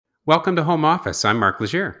Welcome to Home Office. I'm Mark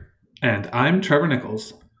Legier. And I'm Trevor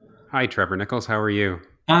Nichols. Hi, Trevor Nichols. How are you?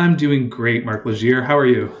 I'm doing great, Mark Legier. How are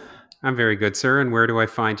you? I'm very good, sir. And where do I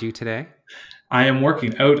find you today? I am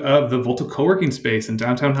working out of the Volta co-working space in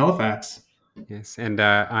downtown Halifax. Yes, and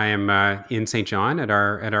I am in St. John at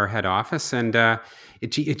our head office, and it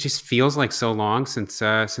just feels like so long since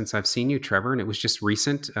I've seen you, Trevor. And it was just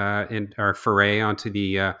recent in our foray onto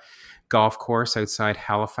the golf course outside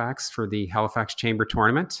Halifax for the Halifax Chamber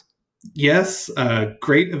Tournament. Yes,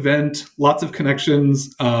 great event, lots of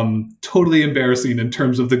connections. Totally embarrassing in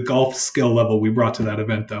terms of the golf skill level we brought to that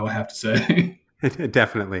event, though, I have to say.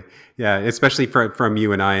 Definitely. Yeah, especially from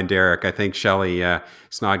you and I and Derek. I think Shelley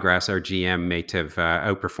Snodgrass, our GM, may have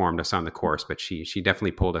outperformed us on the course, but she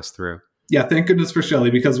definitely pulled us through. Yeah, thank goodness for Shelley,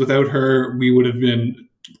 because without her, we would have been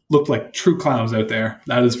looked like true clowns out there.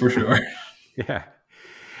 That is for sure. Yeah.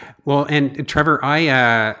 Well, and Trevor,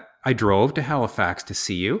 I drove to Halifax to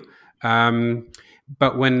see you.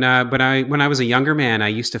 But when I was a younger man, I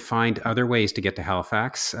used to find other ways to get to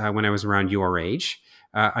Halifax when I was around your age.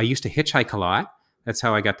 I used to hitchhike a lot. That's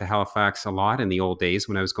how I got to Halifax a lot in the old days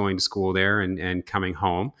when I was going to school there and coming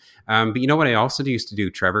home. But you know what I also used to do,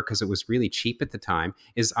 Trevor, because it was really cheap at the time,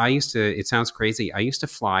 is I used to, it sounds crazy, I used to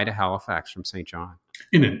fly to Halifax from St. John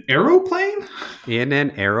In an aeroplane? in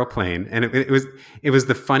an aeroplane, and it was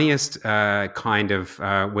the funniest kind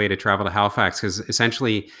of way to travel to Halifax because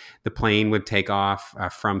essentially the plane would take off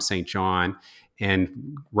from St. John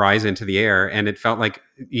and rise into the air, and it felt like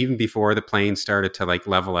even before the plane started to like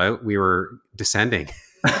level out, we were descending,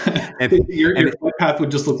 and Your and flight path would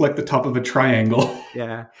just look like the top of a triangle.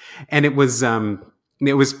 yeah, and it was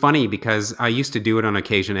funny because I used to do it on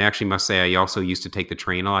occasion. I actually must say I also used to take the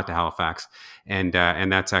train a lot to Halifax, and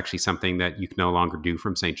that's actually something that you can no longer do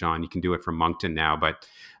from St. John. You can do it from Moncton now, but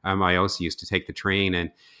I also used to take the train.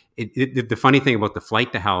 And the funny thing about the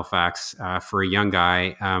flight to Halifax for a young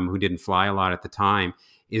guy who didn't fly a lot at the time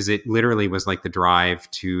is it literally was like the drive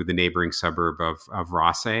to the neighboring suburb of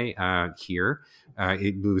Rothesay here.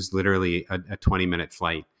 It was literally a 20-minute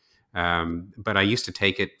flight. But I used to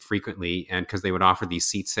take it frequently, and because they would offer these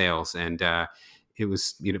seat sales, and it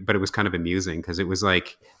was, but it was kind of amusing because it was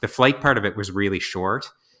like the flight part of it was really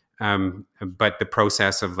short, but the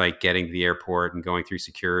process of like getting to the airport and going through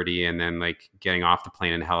security, and then like getting off the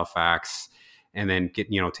plane in Halifax, and then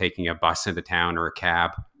taking a bus into town or a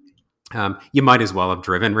cab, you might as well have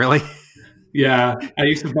driven, really. Yeah, I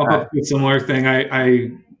used to bump uh, up to a similar thing.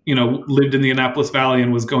 I lived in the Annapolis Valley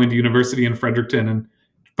and was going to university in Fredericton. And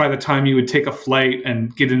by the time you would take a flight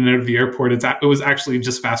and get in and out of the airport, it was actually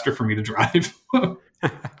just faster for me to drive.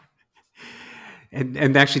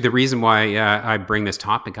 And actually, the reason why I bring this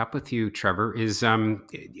topic up with you, Trevor, is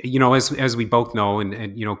as we both know,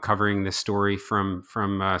 and covering this story from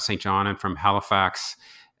St. John and from Halifax,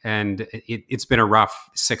 and it's been a rough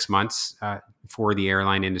 6 months for the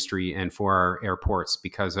airline industry and for our airports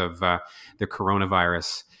because of the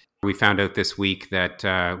coronavirus. We found out this week that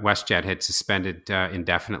WestJet had suspended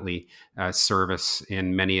indefinitely service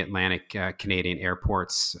in many Atlantic Canadian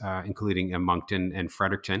airports, including Moncton and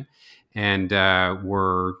Fredericton, and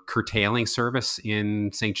were curtailing service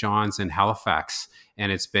in St. John's and Halifax.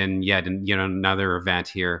 And it's been yet another event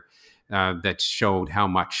here that showed how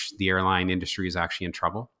much the airline industry is actually in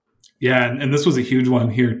trouble. Yeah, and this was a huge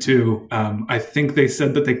one here too. I think they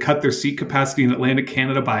said that they cut their seat capacity in Atlantic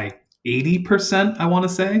Canada by 80%, I want to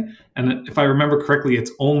say. And if I remember correctly, it's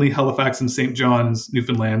only Halifax and St. John's,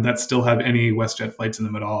 Newfoundland, that still have any WestJet flights in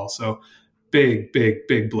them at all. So big, big,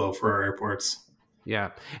 big blow for our airports. Yeah,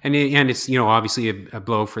 and it's obviously a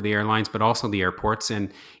blow for the airlines, but also the airports.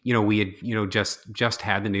 And we had just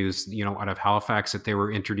had the news out of Halifax that they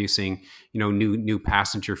were introducing new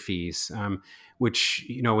passenger fees, which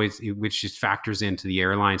which just factors into the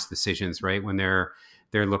airlines' decisions, right? When they're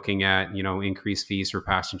looking at increased fees for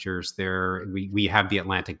passengers. We have the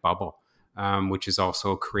Atlantic bubble, which has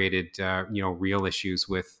also created real issues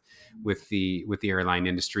with the airline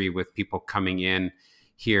industry, with people coming in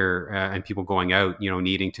here and people going out,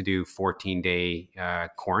 needing to do 14-day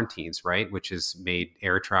quarantines, right? Which has made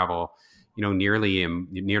air travel, nearly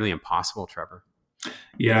impossible, Trevor.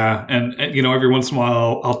 Yeah, and every once in a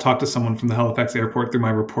while I'll talk to someone from the Halifax airport through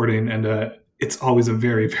my reporting, and it's always a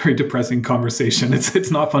very, very depressing conversation.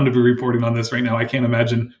 It's not fun to be reporting on this right now. I can't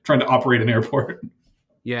imagine trying to operate an airport.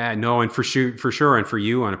 Yeah, no, and for sure, and for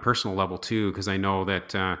you on a personal level too, because I know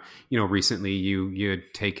that recently you had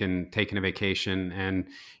taken a vacation and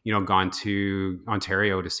gone to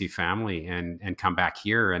Ontario to see family and come back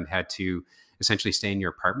here and had to essentially stay in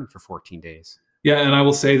your apartment for 14 days. Yeah, and I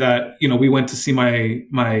will say that we went to see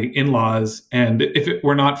my in-laws, and if it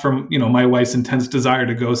were not from my wife's intense desire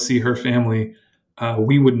to go see her family,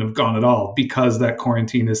 we wouldn't have gone at all because that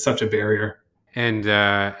quarantine is such a barrier. And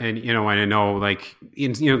and I know, like,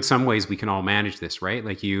 in some ways we can all manage this, right?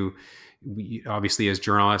 Like, we, obviously, as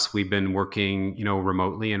journalists, we've been working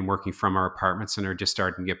remotely and working from our apartments, and are just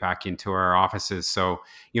starting to get back into our offices. So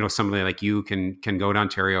somebody like you can go to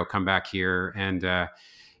Ontario, come back here, and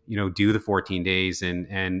do the 14 days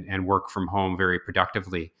and work from home very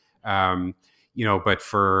productively. um, but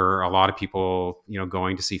for a lot of people,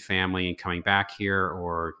 going to see family and coming back here,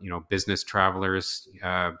 or business travelers,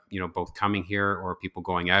 both coming here or people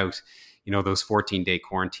going out, those 14-day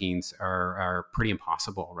quarantines are pretty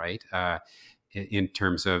impossible, right? In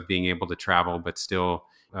terms of being able to travel but still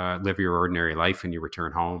live your ordinary life when you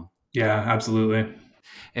return home. Yeah, absolutely.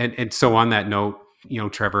 And so, on that note,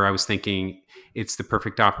 Trevor, I was thinking it's the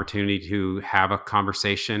perfect opportunity to have a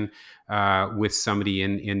conversation with somebody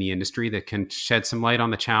in the industry that can shed some light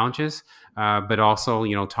on the challenges, but also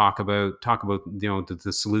talk about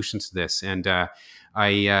the solutions to this. And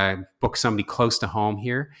I booked somebody close to home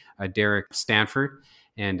here, Derek Stanford,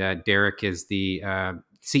 and Derek is the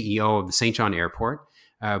CEO of the St. John Airport.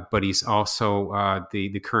 But he's also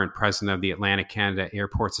the current president of the Atlantic Canada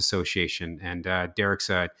Airports Association. And Derek's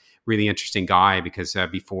a really interesting guy because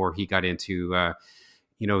before he got into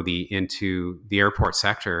the airport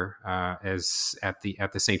sector, as at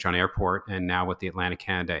the St. John Airport, and now with the Atlantic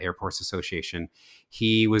Canada Airports Association,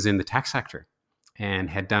 he was in the tech sector and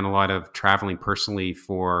had done a lot of traveling personally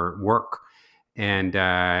for work. And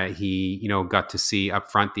he got to see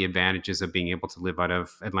upfront the advantages of being able to live out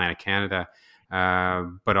of Atlantic Canada,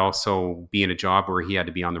 but also be in a job where he had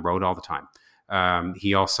to be on the road all the time.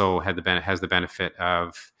 He also has the benefit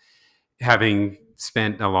of having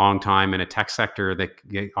spent a long time in a tech sector that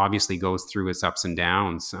obviously goes through its ups and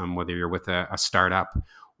downs, whether you're with a startup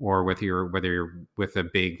or whether you're with a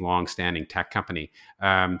big, long-standing tech company.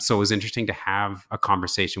 So it was interesting to have a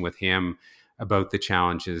conversation with him about the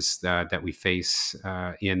challenges that we face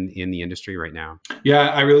in the industry right now. Yeah,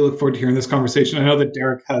 I really look forward to hearing this conversation. I know that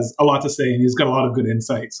Derek has a lot to say, and he's got a lot of good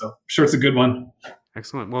insight, so I'm sure it's a good one.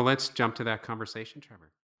 Excellent. Well, let's jump to that conversation,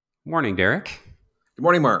 Trevor. Morning, Derek. Good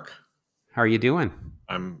morning, Mark. How are you doing?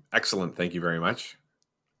 I'm excellent. Thank you very much.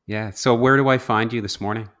 Yeah. So where do I find you this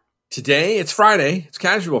morning? Today, it's Friday. It's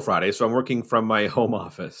Casual Friday, so I'm working from my home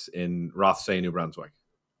office in Rothesay, New Brunswick.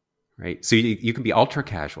 Right. So you can be ultra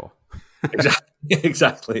casual.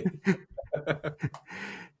 Exactly.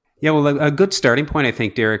 Yeah, well, a good starting point, I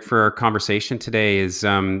think, Derek, for our conversation today is,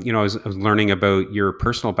 I was learning about your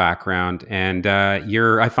personal background, and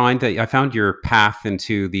I found your path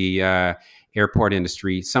into the airport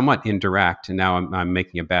industry somewhat indirect, and now I'm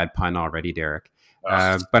making a bad pun already, Derek.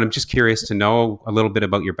 But I'm just curious to know a little bit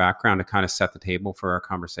about your background to kind of set the table for our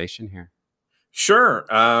conversation here. Sure.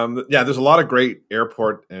 Yeah, there's a lot of great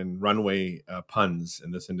airport and runway puns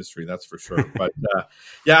in this industry, that's for sure. But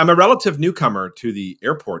yeah, I'm a relative newcomer to the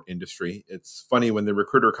airport industry. It's funny, when the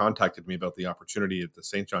recruiter contacted me about the opportunity at the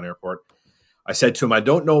St. John Airport, I said to him, I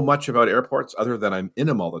don't know much about airports other than I'm in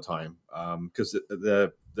them all the time. Because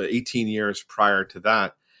the 18 years prior to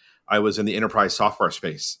that, I was in the enterprise software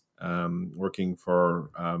space, working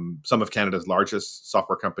for some of Canada's largest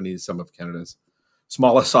software companies, some of Canada's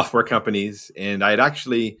smallest software companies. And I had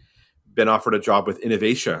actually been offered a job with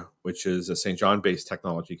Innovatia, which is a St. John-based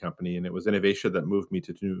technology company. And it was Innovatia that moved me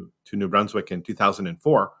to New Brunswick in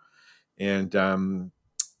 2004, and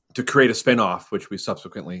to create a spin-off, which we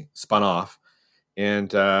subsequently spun off.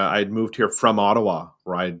 And I'd moved here from Ottawa,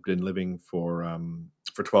 where I'd been living for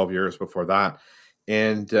 12 years before that.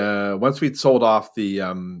 And once we'd sold off the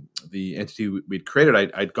entity we'd created,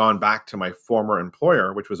 I'd gone back to my former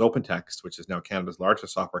employer, which was OpenText, which is now Canada's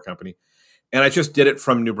largest software company. And I just did it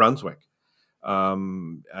from New Brunswick.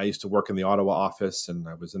 I used to work in the Ottawa office, and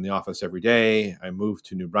I was in the office every day. I moved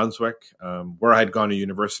to New Brunswick, where I had gone to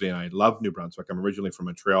university, and I loved New Brunswick. I'm originally from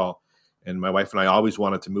Montreal, and my wife and I always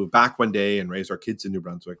wanted to move back one day and raise our kids in New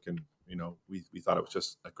Brunswick. And, we thought it was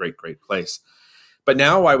just a great, great place. But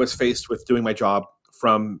now I was faced with doing my job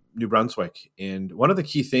from New Brunswick. And one of the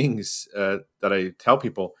key things that I tell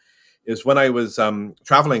people is, when I was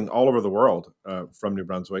traveling all over the world from New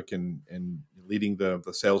Brunswick and leading the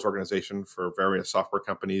sales organization for various software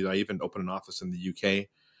companies, I even opened an office in the UK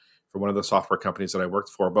for one of the software companies that I worked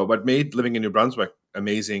for. But what made living in New Brunswick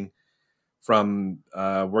amazing from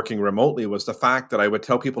working remotely was the fact that I would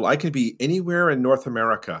tell people I could be anywhere in North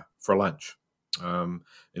America for lunch.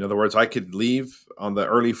 In other words, I could leave on the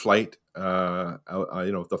early flight, the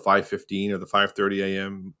 5:15 or the 5:30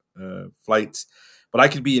 a.m. Flights, but I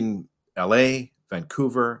could be in LA,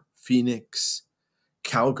 Vancouver, Phoenix,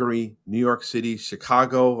 Calgary, New York City,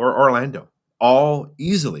 Chicago, or Orlando, all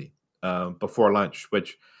easily before lunch,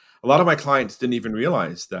 which a lot of my clients didn't even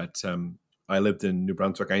realize that I lived in New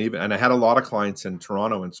Brunswick. I had a lot of clients in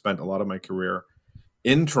Toronto and spent a lot of my career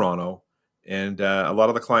in Toronto. And a lot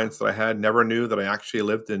of the clients that I had never knew that I actually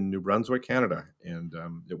lived in New Brunswick, Canada. And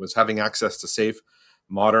it was having access to safe,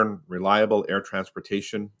 modern, reliable air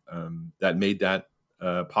transportation that made that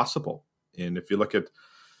possible. And if you look at,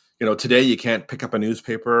 today you can't pick up a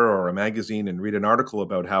newspaper or a magazine and read an article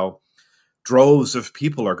about how droves of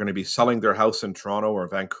people are going to be selling their house in Toronto or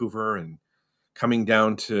Vancouver and coming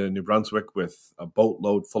down to New Brunswick with a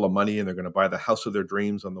boatload full of money, and they're going to buy the house of their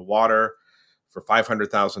dreams on the water for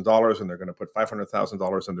 $500,000, and they're going to put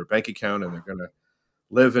 $500,000 in their bank account, and they're going to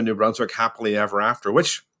live in New Brunswick happily ever after,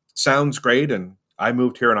 which sounds great. And I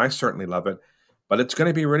moved here and I certainly love it, but it's going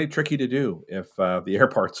to be really tricky to do if the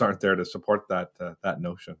airports aren't there to support that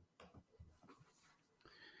notion.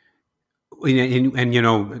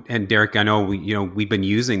 And Derek, I know we've been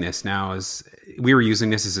using this now as we were using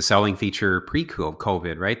this as a selling feature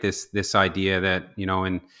pre-COVID, right? This idea that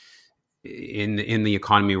in the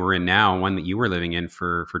economy we're in now, one that you were living in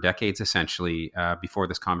for decades, essentially, before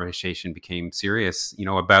this conversation became serious,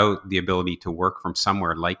 about the ability to work from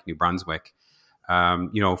somewhere like New Brunswick,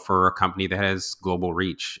 for a company that has global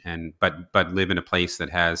reach but live in a place that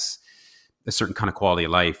has a certain kind of quality of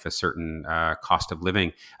life, a certain cost of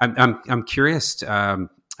living. I'm curious,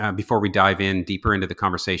 before we dive in deeper into the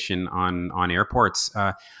conversation on airports.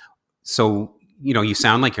 So, you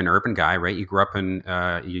sound like you're an urban guy, right? You grew up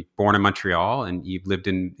you're born in Montreal, and you've lived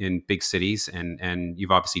in big cities, and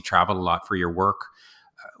you've obviously traveled a lot for your work.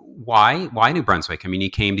 Why New Brunswick? I mean, you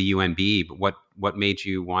came to UNB, but what made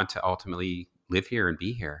you want to ultimately live here and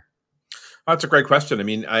be here? That's a great question. I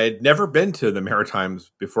mean, I had never been to the Maritimes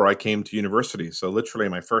before I came to university. So literally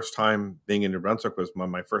my first time being in New Brunswick was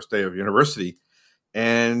my first day of university.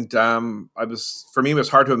 And for me, it was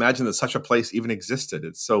hard to imagine that such a place even existed.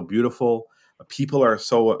 It's so beautiful. People are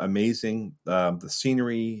so amazing. The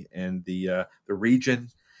scenery and the region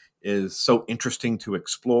is so interesting to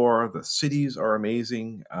explore. The cities are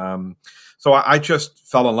amazing. So I just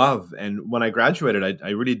fell in love. And when I graduated, I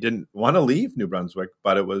really didn't want to leave New Brunswick,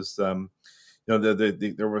 but it was,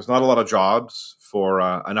 there was not a lot of jobs for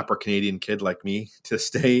an upper Canadian kid like me to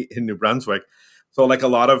stay in New Brunswick. So like a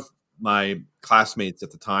lot of my classmates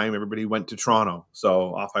at the time, everybody went to Toronto.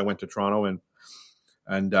 So off I went to Toronto, and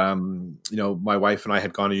my wife and I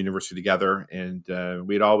had gone to university together, and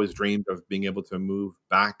we had always dreamed of being able to move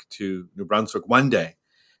back to New Brunswick one day.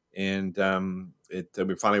 And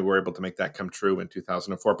we finally were able to make that come true in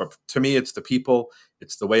 2004. But to me, it's the people,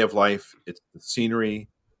 it's the way of life, it's the scenery,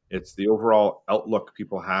 it's the overall outlook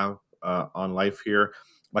people have on life here.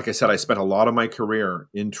 Like I said, I spent a lot of my career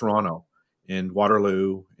in Toronto, in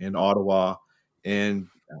Waterloo, in Ottawa, and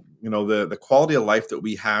the quality of life that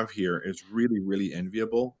we have here is really, really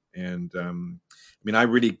enviable. And I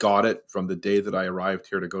really got it from the day that I arrived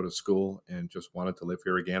here to go to school, and just wanted to live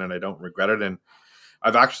here again, and I don't regret it. And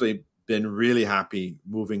I've actually been really happy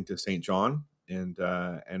moving to St. John, and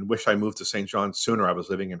wish I moved to St. John sooner. I was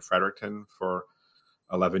living in Fredericton for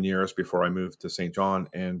 11 years before I moved to St. John,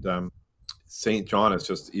 and St. John is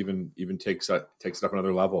just even takes it up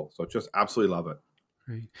another level. So just absolutely love it.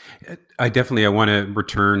 Right. I want to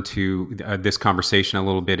return to this conversation a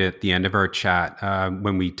little bit at the end of our chat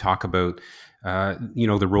when we talk about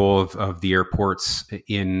the role of the airports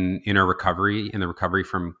in our recovery, in the recovery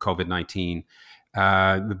from COVID-19.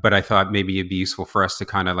 But I thought maybe it'd be useful for us to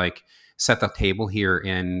kind of like set the table here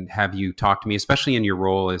and have you talk to me, especially in your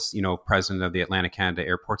role as president of the Atlantic Canada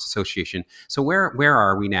Airports Association. So where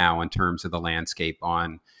are we now in terms of the landscape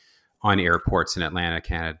on airports in Atlantic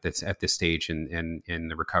Canada that's at this stage in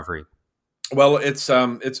the recovery? Well, it's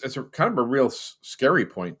a kind of a real scary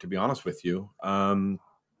point, to be honest with you.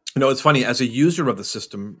 It's funny, as a user of the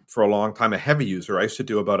system for a long time, a heavy user, I used to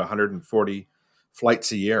do about 140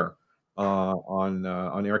 flights a year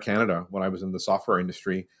on Air Canada when I was in the software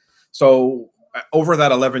industry. So over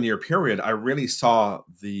that 11-year period, I really saw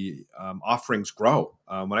the offerings grow.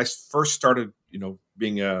 When I first started,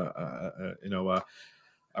 being a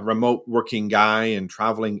remote working guy and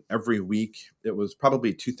traveling every week, it was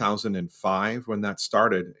probably 2005 when that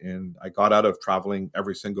started, and I got out of traveling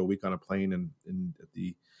every single week on a plane in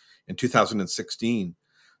 2016.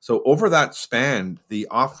 So over that span, the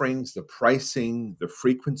offerings, the pricing, the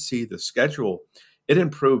frequency, the schedule, it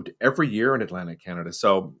improved every year in Atlantic Canada.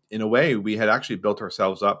 So in a way, we had actually built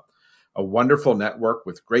ourselves up a wonderful network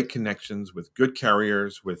with great connections, with good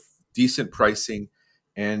carriers, with decent pricing.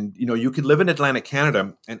 And you could live in Atlantic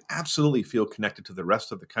Canada and absolutely feel connected to the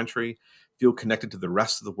rest of the country, feel connected to the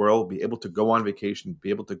rest of the world, be able to go on vacation, be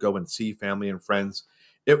able to go and see family and friends.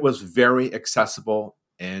 It was very accessible,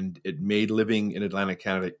 and it made living in Atlantic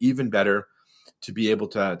Canada even better to be able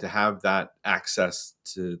to have that access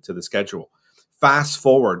to the schedule. Fast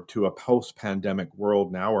forward to a post-pandemic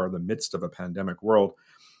world now, or the midst of a pandemic world,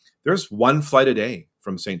 there's one flight a day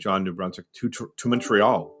from St. John, New Brunswick to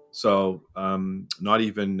Montreal. So not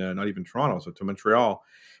even Toronto, so to Montreal.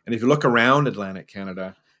 And if you look around Atlantic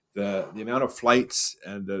Canada, the amount of flights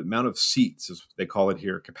and the amount of seats, as they call it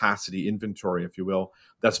here, capacity inventory, if you will,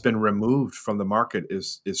 that's been removed from the market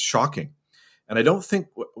is shocking. And I don't think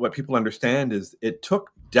what people understand is it took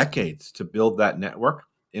decades to build that network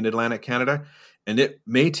in Atlantic Canada, and it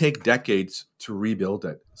may take decades to rebuild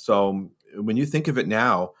it. So when you think of it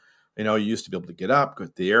now, you used to be able to get up, go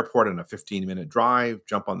to the airport in a 15-minute drive,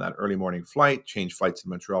 jump on that early morning flight, change flights in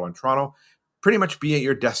Montreal and Toronto, pretty much be at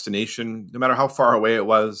your destination, no matter how far away it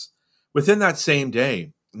was, within that same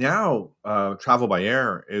day. Now, travel by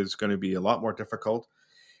air is going to be a lot more difficult.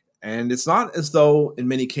 And it's not as though, in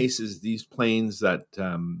many cases, these planes that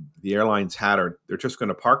the airlines had, they're just going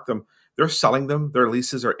to park them. They're selling them. Their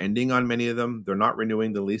leases are ending on many of them. They're not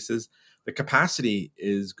renewing the leases. The capacity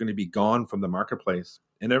is going to be gone from the marketplace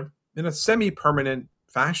in a semi-permanent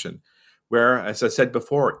fashion, where, as I said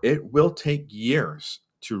before, it will take years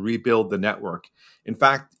to rebuild the network. In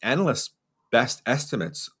fact, analysts' best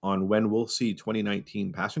estimates on when we'll see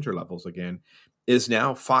 2019 passenger levels again is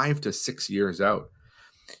now 5 to 6 years out.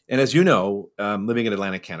 And as you know, living in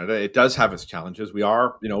Atlantic Canada, it does have its challenges. We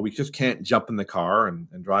just can't jump in the car and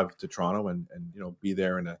drive to Toronto and be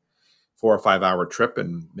there in a 4 or 5 hour trip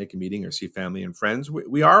and make a meeting or see family and friends.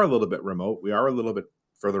 We are a little bit remote. We are a little bit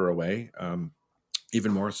further away,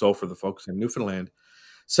 even more so for the folks in Newfoundland.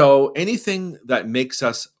 So anything that makes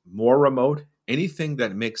us more remote, anything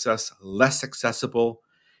that makes us less accessible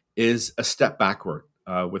is a step backward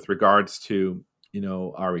with regards to,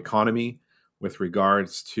 our economy, with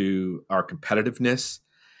regards to our competitiveness,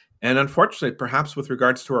 and unfortunately, perhaps with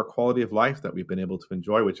regards to our quality of life that we've been able to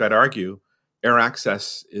enjoy, which I'd argue air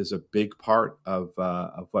access is a big part of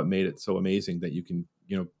what made it so amazing, that you can,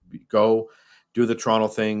 go do the Toronto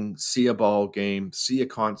thing, see a ball game, see a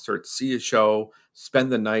concert, see a show, spend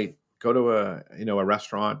the night, go to a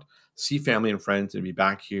restaurant, see family and friends, and be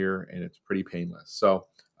back here, and it's pretty painless. So,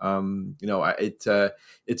 it's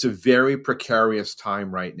a very precarious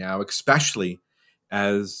time right now, especially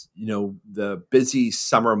as the busy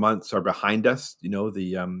summer months are behind us.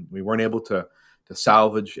 We weren't able to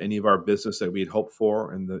salvage any of our business that we had hoped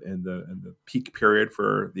for in the peak period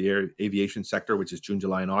for the aviation sector, which is June,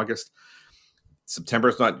 July, and August. September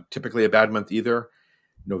is not typically a bad month either.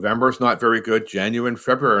 November is not very good. January and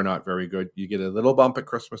February are not very good. You get a little bump at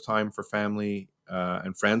Christmas time for family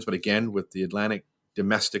and friends, but again, with the Atlantic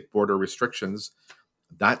domestic border restrictions,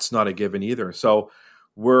 that's not a given either. So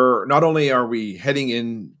not only are we heading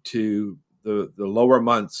into the lower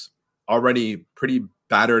months already pretty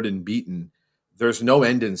battered and beaten, there's no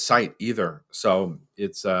end in sight either. So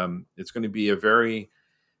it's going to be a very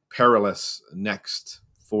perilous next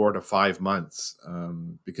 4 to 5 months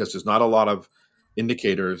because there's not a lot of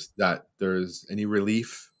indicators that there's any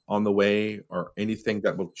relief on the way or anything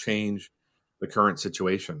that will change the current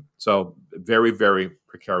situation. So very, very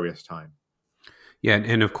precarious time. Yeah,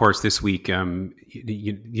 and of course, this week,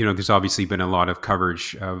 there's obviously been a lot of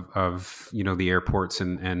coverage of the airports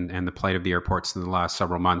and the plight of the airports in the last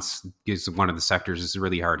several months. Is one of the sectors is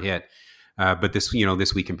really hard hit. But this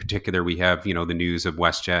week in particular, we have the news of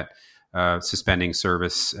WestJet suspending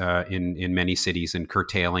service in many cities and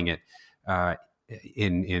curtailing it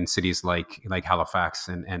in cities like Halifax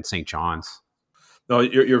and St. John's. No,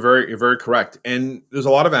 you're very correct. And there's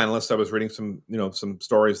a lot of analysts. I was reading some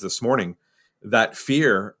stories this morning that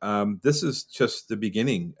fear this is just the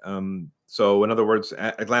beginning. So in other words,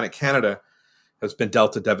 Atlantic Canada has been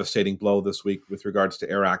dealt a devastating blow this week with regards to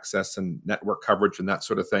air access and network coverage and that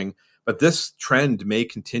sort of thing. But this trend may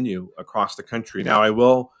continue across the country. Now, I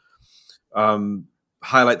will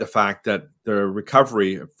highlight the fact that the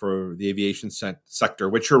recovery for the aviation sector,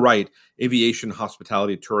 which you're right, aviation,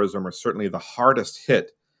 hospitality, tourism are certainly the hardest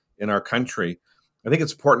hit in our country. I think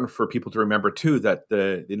it's important for people to remember, too, that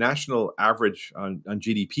the national average on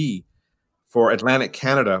GDP for Atlantic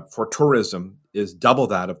Canada for tourism is double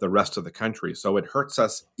that of the rest of the country. So it hurts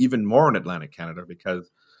us even more in Atlantic Canada because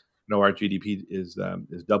our GDP is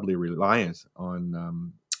doubly reliant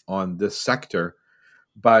on this sector.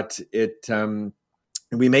 But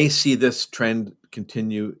we may see this trend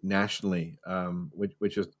continue nationally,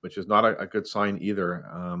 which is not a good sign either.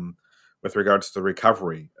 with regards to the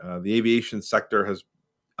recovery. The aviation sector has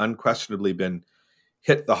unquestionably been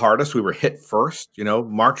hit the hardest. We were hit first.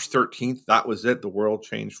 March 13th, that was it. The world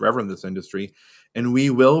changed forever in this industry. And we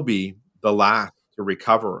will be the last to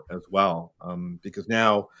recover as well, because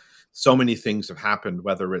now so many things have happened,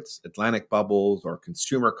 whether it's Atlantic bubbles or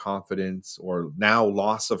consumer confidence or now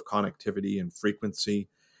loss of connectivity and frequency.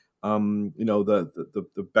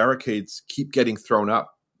 The barricades keep getting thrown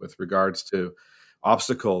up with regards to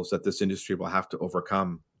obstacles that this industry will have to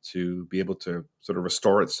overcome to be able to sort of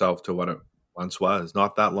restore itself to what it once was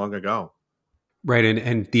not that long ago. Right,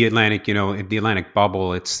 and the Atlantic, the Atlantic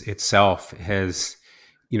bubble itself has,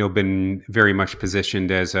 been very much positioned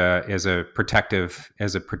as a protective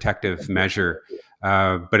measure,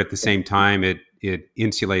 but at the same time, it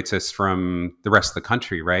insulates us from the rest of the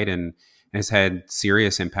country, right, and has had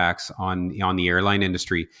serious impacts on the airline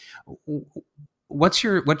industry. What's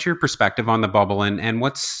your perspective on the bubble, and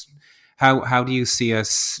how do you see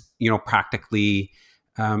us, practically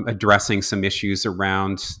addressing some issues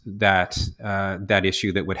around that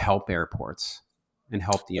issue that would help airports and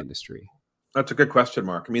help the industry? That's a good question,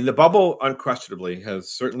 Mark. I mean, the bubble unquestionably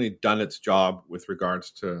has certainly done its job with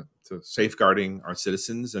regards to safeguarding our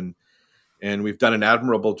citizens, and we've done an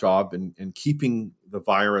admirable job in keeping the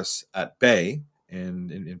virus at bay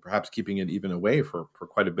and perhaps keeping it even away for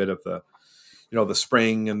quite a bit of the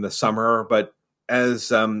spring and the summer. But as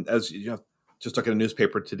just look at a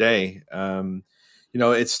newspaper today,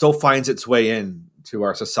 it still finds its way into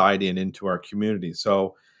our society and into our community.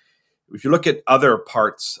 So if you look at other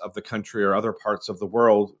parts of the country or other parts of the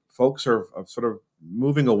world, folks are sort of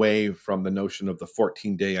moving away from the notion of the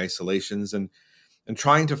 14-day isolations and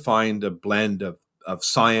trying to find a blend of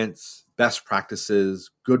science, best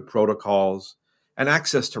practices, good protocols, and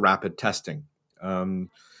access to rapid testing in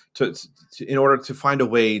order to find a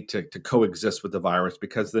way to coexist with the virus,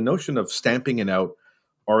 because the notion of stamping it out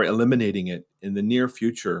or eliminating it in the near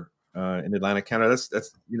future in Atlantic Canada,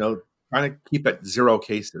 that's trying to keep at 0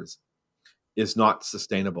 cases is not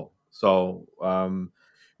sustainable. So,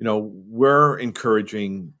 we're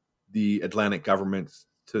encouraging the Atlantic government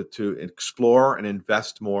to explore and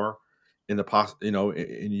invest more in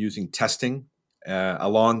in using testing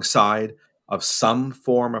alongside of some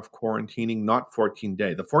form of quarantining, not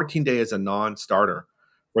 14-day. The 14-day is a non-starter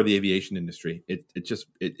for the aviation industry. You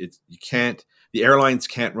can't. The airlines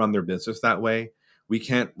can't run their business that way. We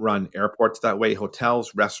can't run airports that way.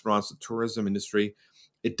 Hotels, restaurants, the tourism industry.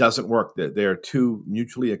 It doesn't work. They're two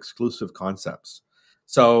mutually exclusive concepts.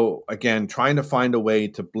 So again, trying to find a way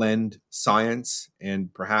to blend science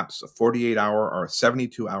and perhaps a 48-hour or a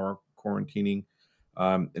 72-hour quarantining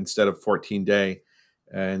instead of 14-day,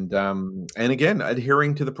 and again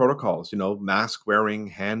adhering to the protocols. Mask wearing,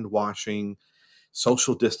 hand washing,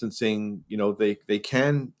 social distancing. They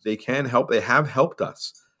can help. They have helped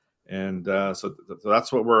us, and so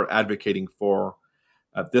that's what we're advocating for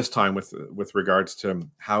at this time with regards to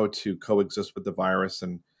how to coexist with the virus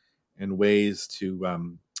and ways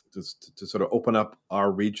to sort of open up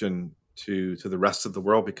our region to the rest of the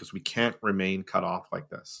world, because we can't remain cut off like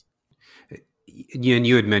this. Yeah, and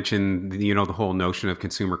you had mentioned the whole notion of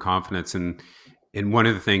consumer confidence, and one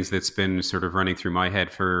of the things that's been sort of running through my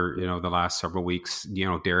head for the last several weeks,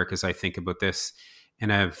 Derek, as I think about this,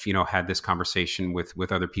 and I've had this conversation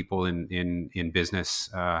with other people in business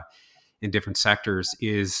in different sectors,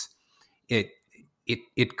 is it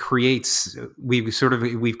creates,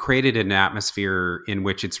 we've created an atmosphere in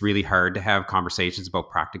which it's really hard to have conversations about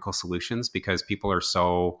practical solutions because people are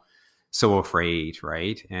so afraid,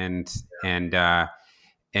 right? And I'm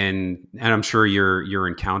sure you're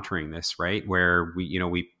encountering this, right? Where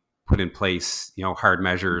we put in place hard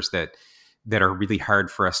measures that are really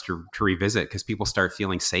hard for us to revisit because people start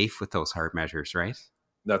feeling safe with those hard measures, right?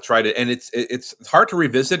 That's right, and it's hard to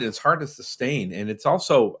revisit, and it's hard to sustain, and it's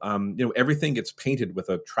also everything gets painted with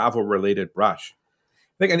a travel-related brush.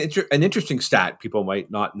 I think an interesting stat people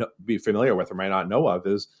might not be familiar with or might not know of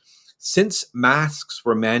is, since masks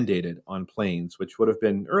were mandated on planes, which would have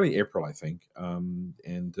been early April, I think,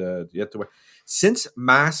 since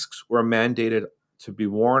masks were mandated to be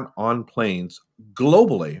worn on planes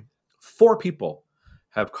globally, 4 people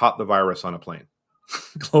have caught the virus on a plane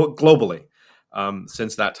globally.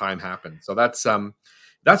 Since that time happened. So that's an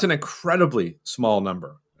incredibly small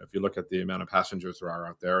number if you look at the amount of passengers there are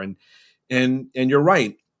out there. And you're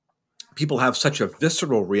right, people have such a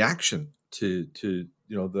visceral reaction to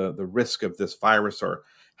the risk of this virus or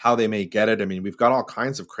how they may get it. I mean, we've got all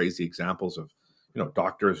kinds of crazy examples of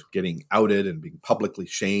doctors getting outed and being publicly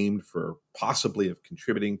shamed for possibly of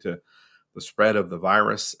contributing to the spread of the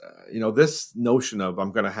virus. This notion of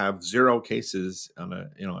I'm going to have 0 cases on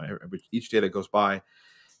each day that goes by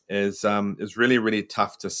is really, really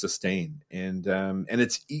tough to sustain, and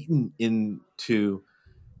it's eaten into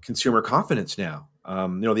consumer confidence now.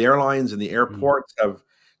 The airlines and the airports have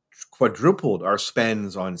quadrupled our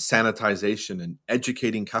spends on sanitization and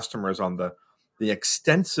educating customers on the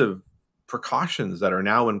extensive precautions that are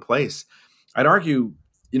now in place. I'd argue,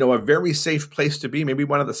 a very safe place to be, maybe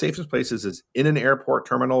one of the safest places, is in an airport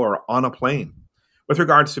terminal or on a plane with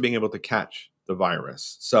regards to being able to catch the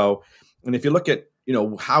virus. So, and if you look at,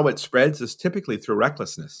 how it spreads is typically through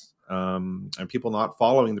recklessness, and people not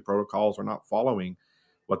following the protocols or not following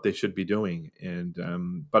what they should be doing.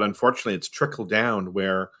 And, but unfortunately it's trickled down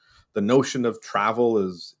where the notion of travel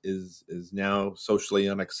is now socially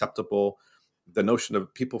unacceptable. The notion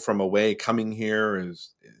of people from away coming here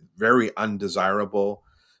is very undesirable.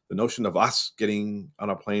 The notion of us getting on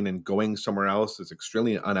a plane and going somewhere else is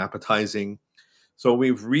extremely unappetizing. So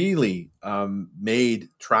we've really made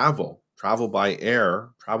travel by air,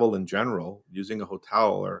 travel in general, using a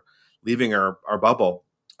hotel or leaving our bubble,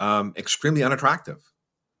 extremely unattractive.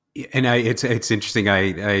 And it's interesting.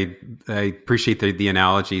 I appreciate the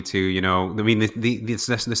analogy to,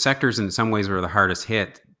 the sectors in some ways were the hardest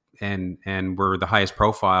hit and were the highest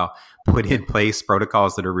profile, put in place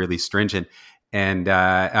protocols that are really stringent. And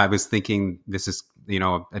I was thinking, this is,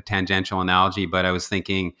 a tangential analogy, but I was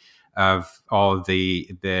thinking of all of the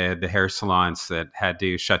hair salons that had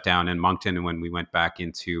to shut down in Moncton when we went back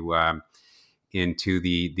into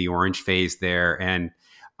the orange phase there. And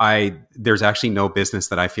there's actually no business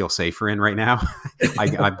that I feel safer in right now.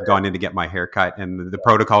 I've gone in to get my hair cut, and the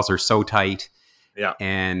protocols are so tight. Yeah.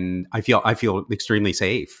 And I feel extremely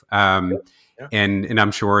safe. And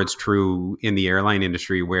I'm sure it's true in the airline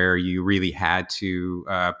industry where you really had to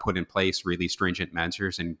put in place really stringent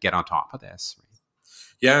measures and get on top of this.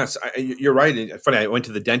 Yes, you're right. Funny, I went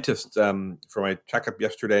to the dentist for my checkup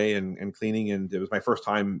yesterday and cleaning, and it was my first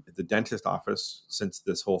time at the dentist office since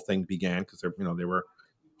this whole thing began, because they were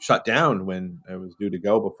shut down when I was due to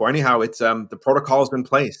go before. Anyhow, it's the protocols in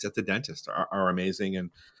place at the dentist are amazing,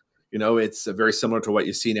 and it's very similar to what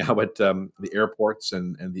you see now at the airports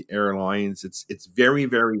and the airlines. It's very,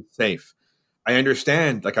 very safe. I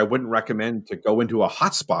understand, I wouldn't recommend to go into a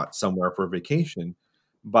hotspot somewhere for vacation,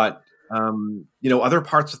 but other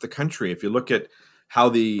parts of the country, if you look at how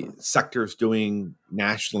the sector's doing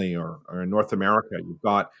nationally or in North America, you've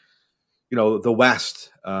got, the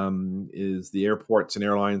West is the airports and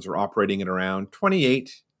airlines are operating at around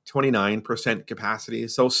 28, 29% capacity.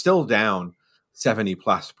 So still down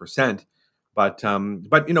 70+%, but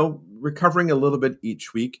recovering a little bit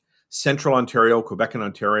each week. Central Ontario, Quebec and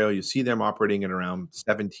Ontario, you see them operating at around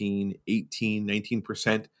 17, 18,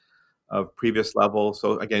 19% of previous levels.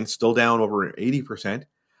 So again, still down over 80%.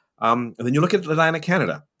 And then you look at Atlantic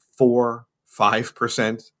Canada, 4,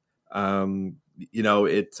 5%. I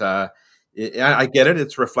get it.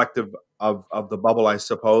 It's reflective of the bubble, I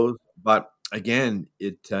suppose. But again,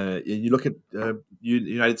 you look at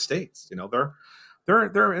United States. They're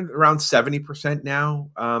around 70% now,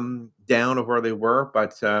 down of where they were.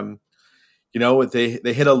 But they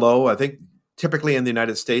hit a low. I think typically in the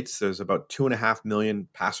United States, there's about 2.5 million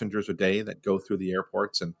passengers a day that go through the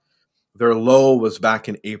airports, and their low was back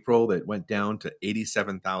in April. That went down to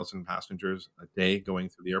 87,000 passengers a day going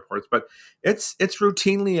through the airports. But it's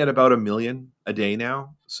routinely at about 1 million a day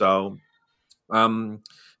now. So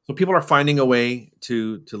people are finding a way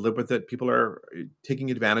to live with it. People are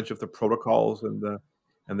taking advantage of the protocols and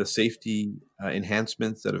the safety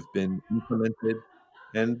enhancements that have been implemented,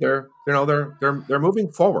 and they're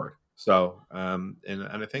moving forward. So and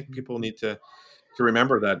I think people need to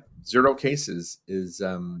remember that 0 cases is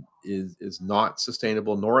not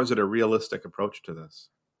sustainable, nor is it a realistic approach to this.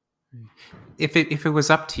 If it was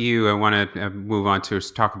up to you, I want to move on to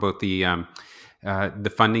talk about the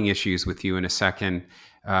funding issues with you in a second,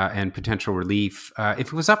 and potential relief. If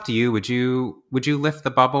it was up to you, would you lift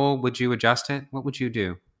the bubble? Would you adjust it? What would you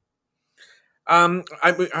do?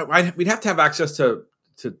 We'd have to have access to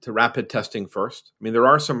rapid testing first. I mean, there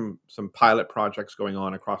are some pilot projects going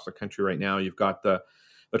on across the country right now. You've got the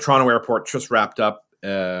Toronto Airport just wrapped up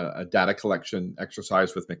a data collection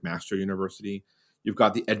exercise with McMaster University. You've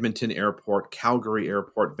got the Edmonton Airport, Calgary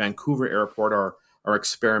Airport, Vancouver Airport are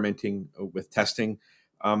experimenting with testing.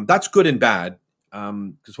 That's good and bad,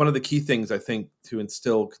 because one of the key things I think to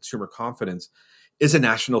instill consumer confidence is a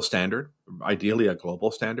national standard, ideally a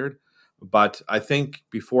global standard. But I think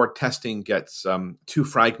before testing gets too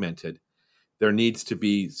fragmented, there needs to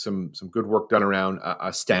be some good work done around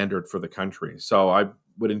a standard for the country. So I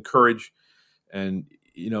would encourage, and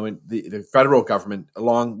in the federal government,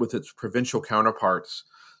 along with its provincial counterparts,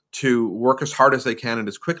 to work as hard as they can and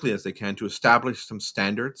as quickly as they can to establish some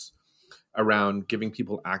standards around giving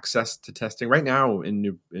people access to testing. Right now, as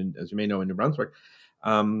you may know, in New Brunswick,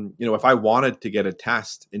 if I wanted to get a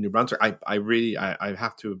test in New Brunswick, I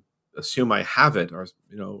have to assume I have it, or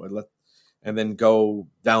and then go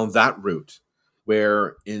down that route.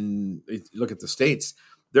 Where if you look at the States,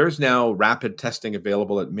 there's now rapid testing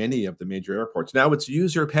available at many of the major airports. Now it's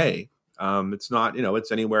user pay. It's not,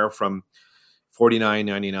 it's anywhere from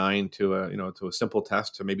 $49.99 to a simple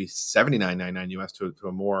test to maybe $79.99 US to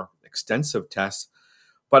a more extensive test.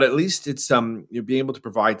 But at least it's you're being able to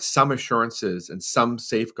provide some assurances and some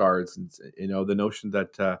safeguards, and the notion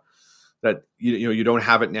that you don't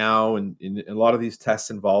have it now, and a lot of these tests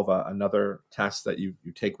involve another test that you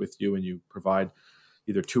take with you and you provide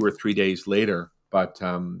either 2 or 3 days later. But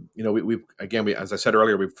we as I said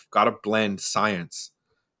earlier, we've got to blend science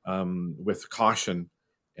with caution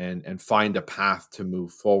and find a path to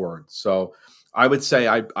move forward. So I would say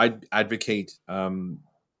I'd advocate some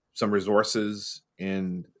resources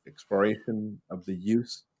and exploration of the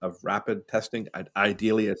use of rapid testing,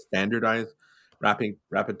 ideally a standardized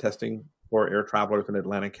rapid testing for air travelers in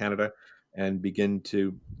Atlantic Canada, and begin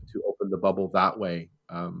to open the bubble that way.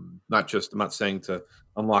 I'm not saying to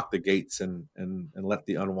unlock the gates and let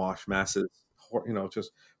the unwashed masses,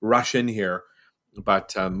 just rush in here,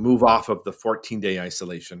 but move off of the 14-day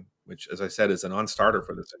isolation, which, as I said, is a non-starter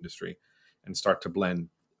for this industry, and start to blend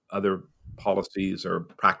other policies or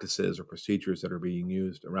practices or procedures that are being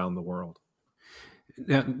used around the world.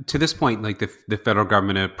 Now, to this point, like the federal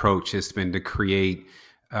government approach has been to create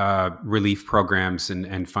relief programs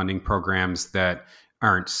and funding programs that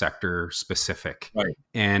aren't sector specific. Right.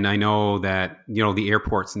 And I know that, the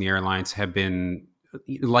airports and the airlines have been,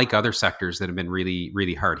 like other sectors, that have been really,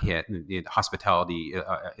 really hard hit. Hospitality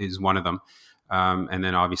is one of them. And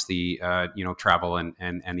then obviously, travel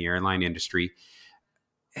and the airline industry.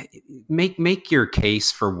 Make your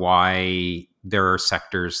case for why there are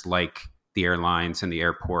sectors like the airlines and the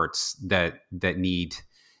airports that need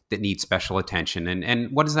special attention,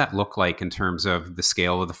 and what does that look like in terms of the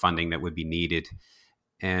scale of the funding that would be needed,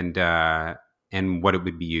 and what it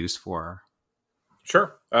would be used for?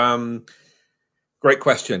 Sure. Great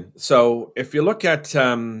question. So if you look at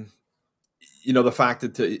the fact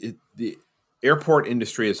that the airport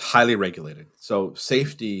industry is highly regulated, so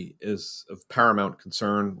safety is of paramount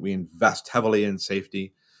concern. We invest heavily in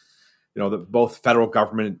safety. Both federal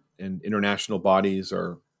government and international bodies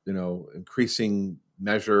are, increasing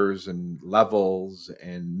measures and levels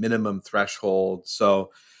and minimum thresholds.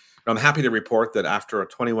 So I'm happy to report that after a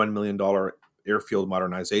 $21 million airfield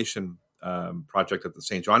modernization project at the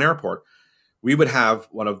St. John Airport, we would have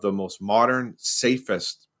one of the most modern,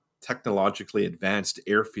 safest, technologically advanced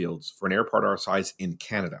airfields for an airport our size in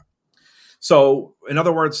Canada. So, in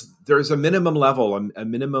other words, there's a minimum level, a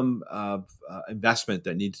minimum of investment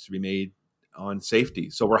that needs to be made on safety.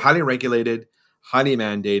 So we're highly regulated, highly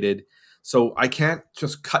mandated. So I can't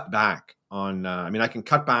just cut back on, I can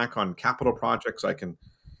cut back on capital projects. I can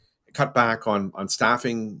cut back on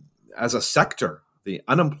staffing as a sector. The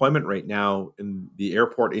unemployment rate now in the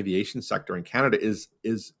airport aviation sector in Canada is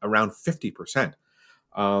around 50%.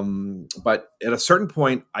 But at a certain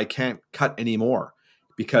point, I can't cut anymore,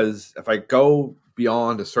 because if I go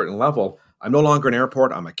beyond a certain level, I'm no longer an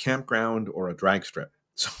airport. I'm a campground or a drag strip.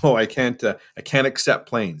 So I can't accept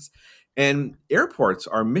planes. And airports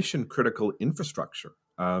are mission critical infrastructure.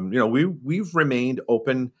 We've remained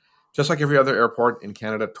open, just like every other airport in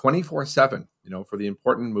Canada, 24/7. For the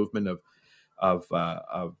important movement of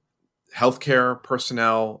healthcare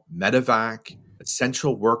personnel, medevac,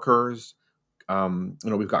 essential workers.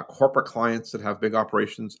 We've got corporate clients that have big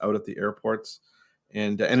operations out at the airports,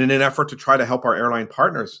 and in an effort to try to help our airline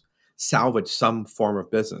partners salvage some form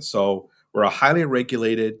of business. So we're a highly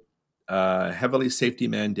regulated, heavily safety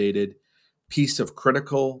mandated piece of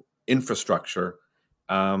critical infrastructure,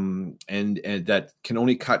 and that can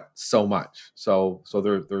only cut so much. So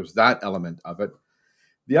there's that element of it.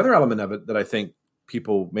 The other element of it that I think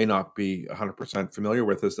people may not be 100% familiar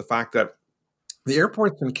with is the fact that the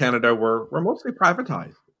airports in Canada were mostly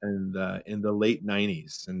privatized in the late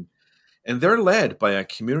 90s, and they're led by a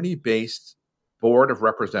community-based board of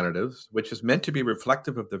representatives, which is meant to be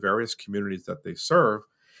reflective of the various communities that they serve,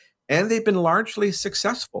 and they've been largely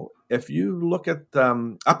successful. If you look at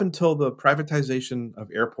up until the privatization of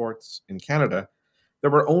airports in Canada, there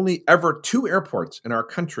were only ever 2 airports in our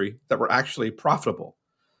country that were actually profitable,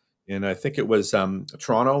 and I think it was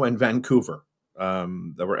Toronto and Vancouver.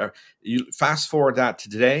 You fast forward that to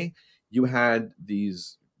today, you had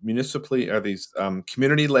these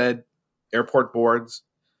community-led airport boards.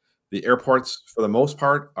 The airports, for the most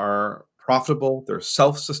part, are profitable. They're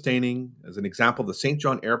self-sustaining. As an example, the St.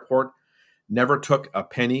 John Airport never took a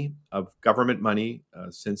penny of government money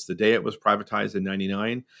since the day it was privatized in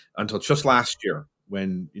 '99 until just last year,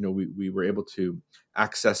 when we were able to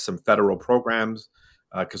access some federal programs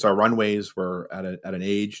because our runways were at an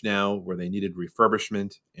age now where they needed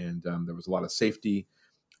refurbishment, and there was a lot of safety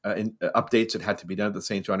updates that had to be done at the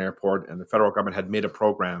St. John Airport, and the federal government had made a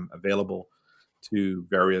program available to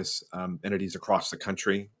various entities across the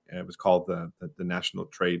country. It was called the National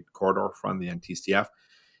Trade Corridor Fund, the NTCF,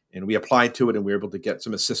 and we applied to it, and we were able to get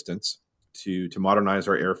some assistance to modernize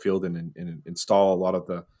our airfield and install a lot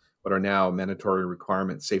of what are now mandatory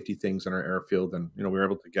requirement safety things in our airfield, and we were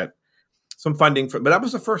able to get some funding but that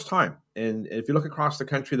was the first time. And if you look across the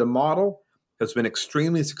country, the model has been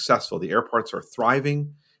extremely successful. The airports are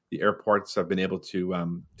thriving. The airports have been able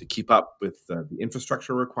to keep up with the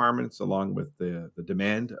infrastructure requirements along with the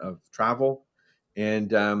demand of travel. And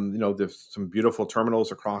there's some beautiful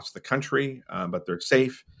terminals across the country, but they're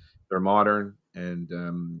safe, they're modern, and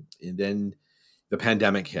then the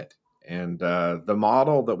pandemic hit. And the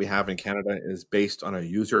model that we have in Canada is based on a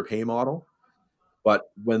user pay model.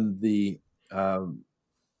 But when there's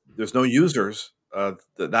no users,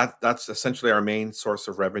 that's essentially our main source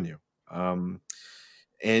of revenue.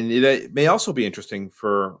 And it may also be interesting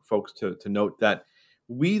for folks to note that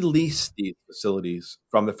we lease these facilities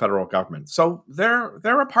from the federal government. So they're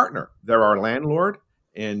a partner. They're our landlord.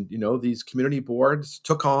 And, these community boards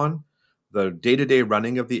took on the day-to-day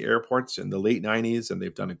running of the airports in the late 90s, and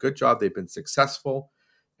they've done a good job. They've been successful.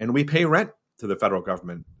 And we pay rent to the federal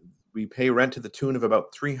government. We pay rent to the tune of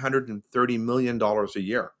about $330 million a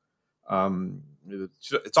year.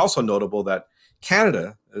 It's also notable that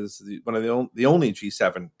Canada is one of the only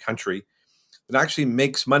G7 country that actually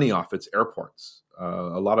makes money off its airports.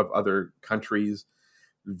 A lot of other countries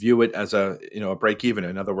view it as a break even.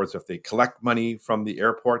 In other words, if they collect money from the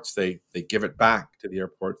airports, they give it back to the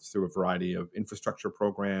airports through a variety of infrastructure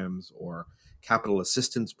programs or capital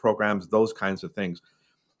assistance programs, those kinds of things.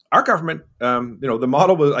 Our government, the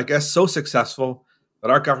model was, I guess, so successful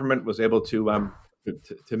that our government was able to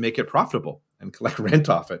make it profitable and collect rent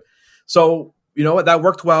off it. So, that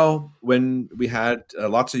worked well when we had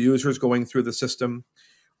lots of users going through the system.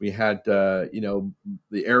 We had,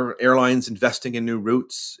 the airlines investing in new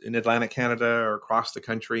routes in Atlantic Canada or across the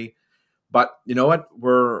country. But you know what?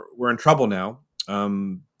 We're in trouble now.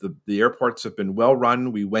 The airports have been well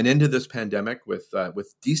run. We went into this pandemic with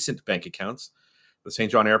decent bank accounts. The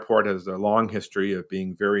St. John Airport has a long history of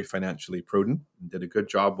being very financially prudent and did a good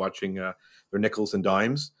job watching their nickels and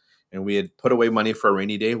dimes. And we had put away money for a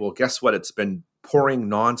rainy day. Well, guess what? It's been pouring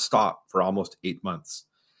nonstop for almost 8 months.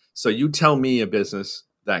 So you tell me a business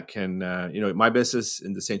that can, my business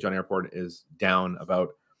in the St. John Airport is down about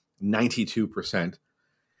 92%.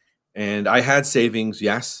 And I had savings,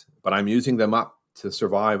 yes, but I'm using them up to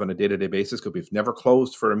survive on a day-to-day basis because we've never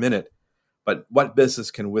closed for a minute. But what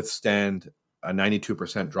business can withstand a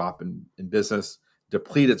 92% drop in business,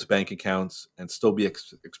 deplete its bank accounts, and still be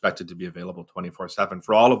expected to be available 24/7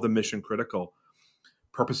 for all of the mission critical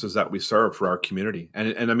purposes that we serve for our community?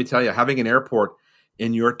 And let me tell you, having an airport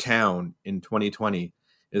in your town in 2020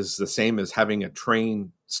 is the same as having a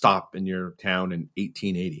train stop in your town in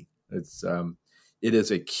 1880. It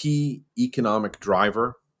is a key economic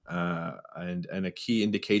driver and a key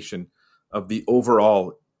indication of the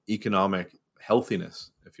overall economic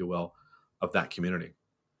healthiness, if you will, of that community.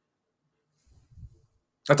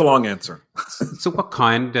 That's a long answer. So what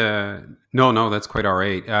kind? No, that's quite all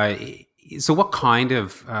right. So what kind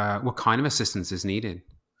of assistance is needed?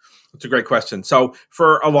 That's a great question. So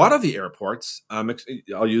for a lot of the airports,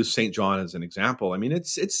 I'll use St. John as an example. I mean,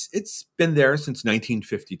 it's been there since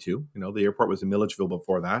 1952. The airport was in Milledgeville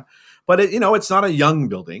before that, but it's not a young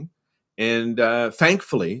building. And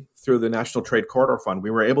thankfully, through the National Trade Corridor Fund, we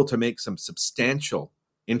were able to make some substantial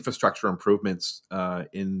infrastructure improvements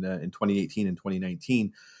in 2018 and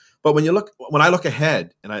 2019. But when I look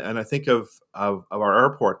ahead and I think of our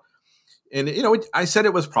airport, and I said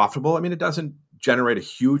it was profitable. I mean, it doesn't generate a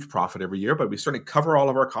huge profit every year, but we certainly cover all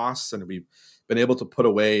of our costs, and we've been able to put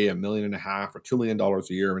away $1.5 million or $2 million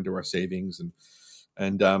a year into our savings,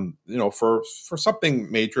 and for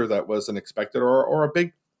something major that wasn't expected or a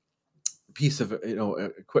big piece of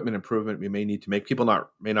equipment improvement we may need to make. People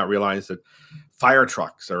may not realize that fire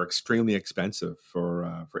trucks are extremely expensive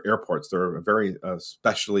for airports. They're a very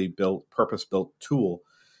specially built, purpose-built tool,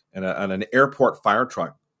 and an airport fire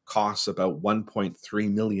truck costs about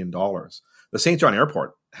 $1.3 million. The St. John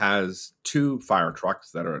Airport has 2 fire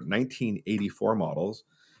trucks that are 1984 models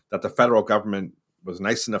that the federal government was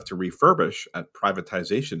nice enough to refurbish at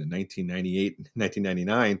privatization in 1998 and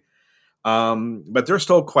 1999. But they're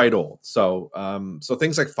still quite old. So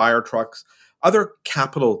things like fire trucks, other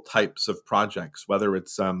capital types of projects, whether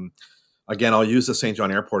it's again, I'll use the St.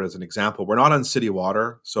 John Airport as an example. We're not on city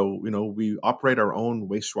water, so we operate our own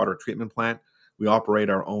wastewater treatment plant. We operate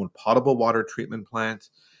our own potable water treatment plant.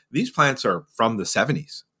 These plants are from the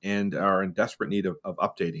 70s and are in desperate need of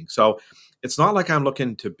updating. So it's not like I'm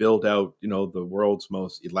looking to build out, the world's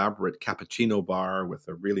most elaborate cappuccino bar with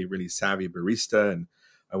a really, really savvy barista, and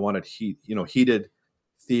I wanted heated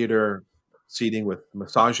theater seating with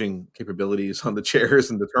massaging capabilities on the chairs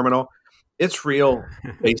in the terminal. It's real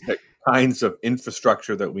basic kinds of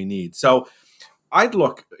infrastructure that we need. So I'd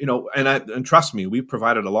look, and trust me, we've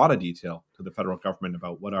provided a lot of detail to the federal government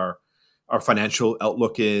about what our financial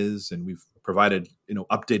outlook is, and we've provided,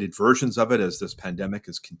 updated versions of it as this pandemic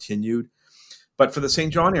has continued. But for the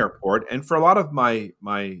St. John Airport, and for a lot of my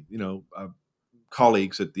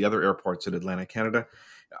colleagues at the other airports in Atlantic Canada,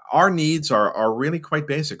 our needs are really quite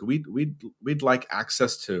basic. We'd like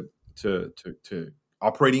access to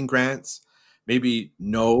operating grants, maybe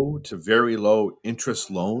no to very low interest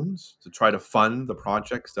loans to try to fund the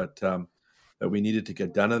projects that we needed to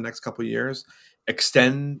get done in the next couple of years.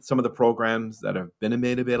 Extend some of the programs that have been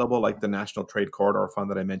made available, like the National Trade Corridor Fund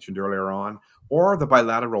that I mentioned earlier on, or the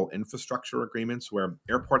bilateral infrastructure agreements where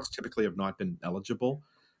airports typically have not been eligible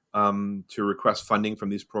to request funding from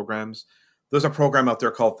these programs. There's a program out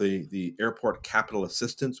there called the Airport Capital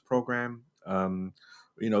Assistance Program,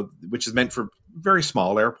 which is meant for very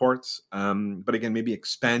small airports. But again, maybe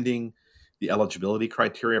expanding the eligibility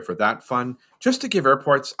criteria for that fund, just to give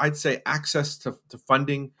airports, I'd say, access to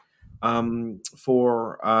funding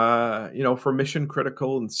for mission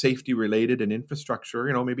critical and safety related and infrastructure,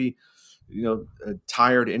 maybe,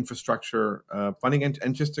 tired infrastructure funding,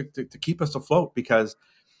 and just to keep us afloat, because,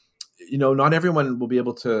 not everyone will be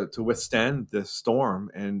able to withstand this storm,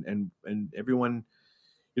 and everyone,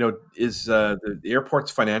 is the airport's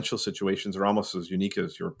financial situations are almost as unique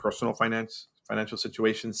as your personal financial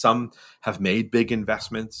situation. Some have made big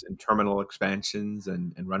investments in terminal expansions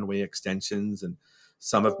and runway extensions, and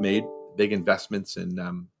some have made big investments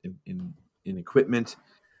in equipment.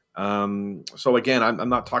 So again, I'm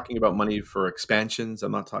not talking about money for expansions.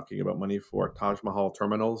 I'm not talking about money for Taj Mahal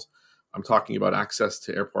terminals. I'm talking about access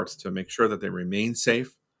to airports to make sure that they remain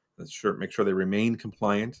safe, make sure they remain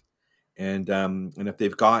compliant, and if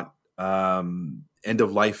they've got end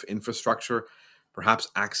of life infrastructure, perhaps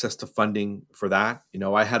access to funding for that.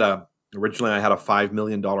 Originally I had a $5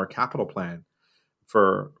 million capital plan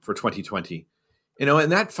for 2020.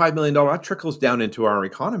 And that $5 million, that trickles down into our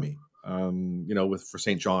economy, for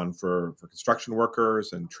St. John, for construction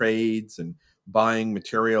workers and trades and buying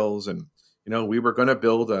materials. And, we were going to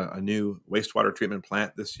build a new wastewater treatment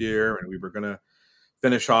plant this year, and we were going to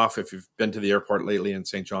finish off. If you've been to the airport lately in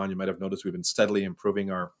St. John, you might have noticed we've been steadily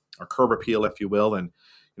improving our curb appeal, if you will. And,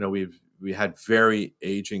 we had very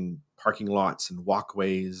aging parking lots and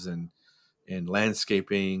walkways and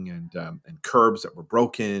landscaping and curbs that were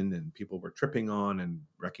broken and people were tripping on and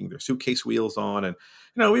wrecking their suitcase wheels on. And,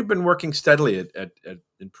 we've been working steadily at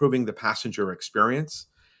improving the passenger experience.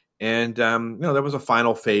 And, there was a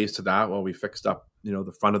final phase to that while we fixed up,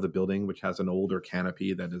 the front of the building, which has an older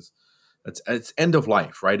canopy it's end of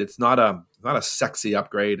life, right? It's not a sexy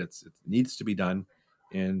upgrade. It needs to be done.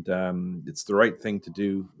 And it's the right thing to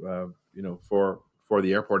do, for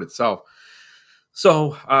the airport itself.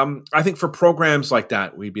 So I think for programs like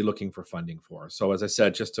that, we'd be looking for funding for. So as I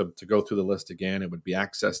said, just to go through the list again, it would be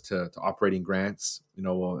access to operating grants.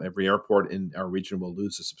 Every airport in our region will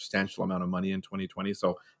lose a substantial amount of money in 2020.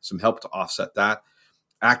 So some help to offset that.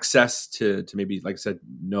 Access to maybe, like I said,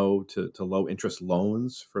 no to low interest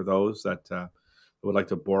loans for those that would like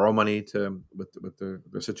to borrow money with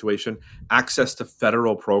their situation. Access to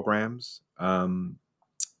federal programs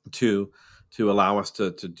to allow us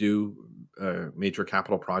to do major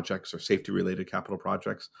capital projects or safety-related capital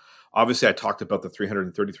projects. Obviously, I talked about the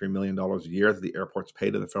 $333 million a year that the airports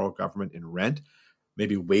pay to the federal government in rent,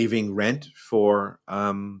 maybe waiving rent for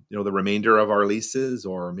the remainder of our leases,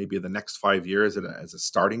 or maybe the next 5 years as a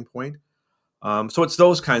starting point. So it's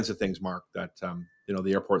those kinds of things, Mark, that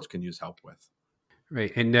the airports can use help with.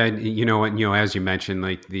 Right, and as you mentioned,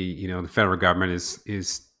 like the federal government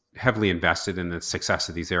is heavily invested in the success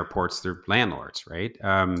of these airports. They're landlords, right?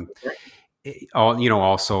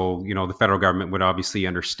 Also, the federal government would obviously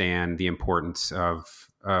understand the importance of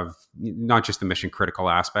not just the mission critical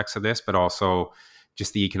aspects of this, but also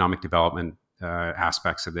just the economic development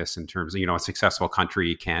aspects of this in terms of, a successful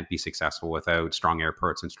country can't be successful without strong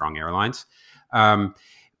airports and strong airlines.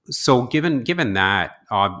 So given that,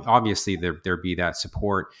 obviously there be that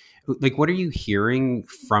support. Like, what are you hearing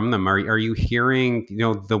from them? Are you hearing,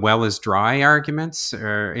 the well is dry arguments,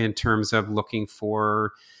 in terms of looking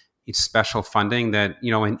for special funding that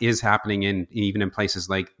and is happening in even in places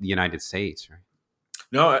like the United States, right?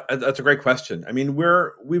 No, that's a great question. I mean,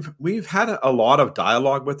 we've had a lot of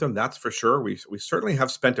dialogue with them. That's for sure. We certainly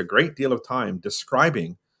have spent a great deal of time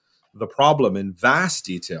describing the problem in vast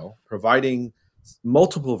detail, providing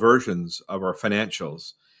multiple versions of our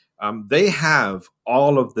financials. They have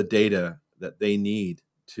all of the data that they need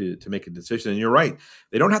to make a decision. And you're right;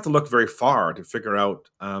 they don't have to look very far to figure out,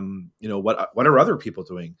 what are other people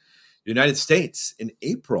doing. The United States in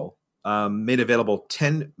April made available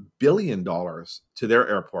 $10 billion to their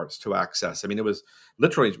airports to access. I mean, it was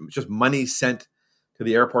literally just money sent to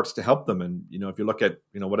the airports to help them. And if you look at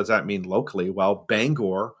what does that mean locally? Well,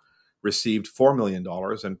 Bangor received $4 million,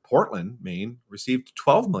 and Portland, Maine, received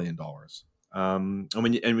 $12 million. And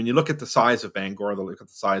when you look at the size of Bangor, look at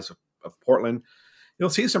the size of Portland, you'll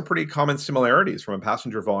see some pretty common similarities from a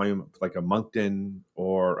passenger volume like a Moncton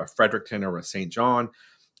or a Fredericton or a St. John.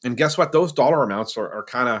 And guess what? Those dollar amounts are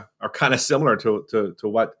kind of similar to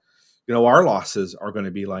what our losses are going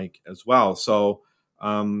to be like as well. So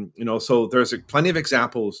so there's plenty of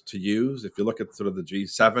examples to use. If you look at sort of the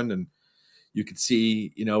G7, and you could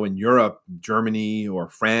see in Europe, Germany or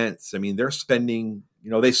France, I mean they're spending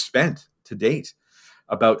they spent to date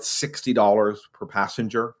about $60 per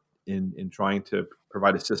passenger in trying to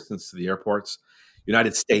provide assistance to the airports.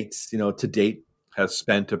 United States, to date has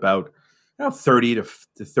spent about $30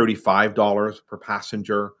 to $35 per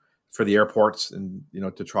passenger for the airports, and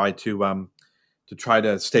to try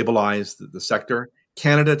to stabilize the sector.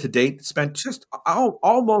 Canada to date spent just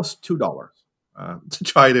almost $2 to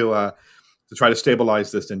try to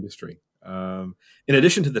stabilize this industry. In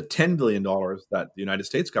addition to the $10 billion that the United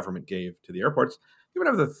States government gave to the airports, you would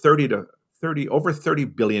have the over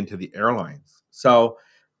 $30 billion to the airlines. So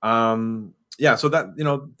so that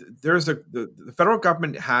there's the federal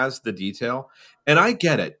government has the detail, and I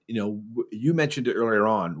get it. You mentioned it earlier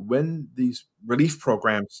on when these relief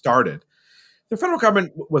programs started. The federal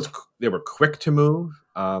government they were quick to move.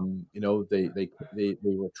 They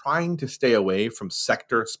were trying to stay away from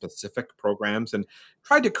sector specific programs and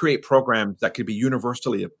tried to create programs that could be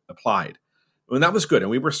universally applied. And that was good.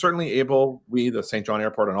 And we were certainly able, the St. John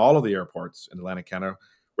Airport and all of the airports in Atlantic Canada,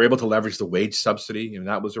 were able to leverage the wage subsidy, and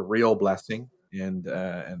that was a real blessing. And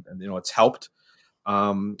it's helped.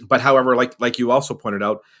 But however, like you also pointed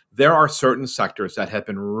out, there are certain sectors that have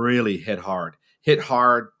been really hit hard,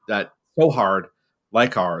 that so hard,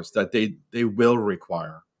 like ours, that they will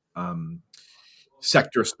require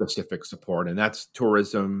sector specific support, and that's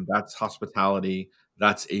tourism, that's hospitality,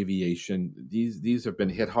 that's aviation. These have been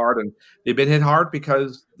hit hard, and they've been hit hard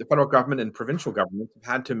because the federal government and provincial governments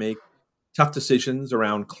have had to make tough decisions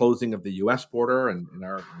around closing of the U.S. border, and in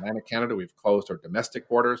our Atlantic Canada, we've closed our domestic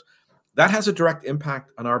borders. That has a direct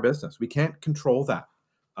impact on our business. We can't control that.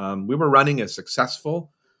 We were running a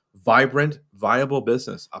successful, vibrant, viable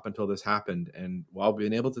business up until this happened. And while we've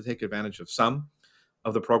been able to take advantage of some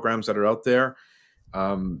of the programs that are out there,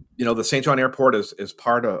 the St. John Airport is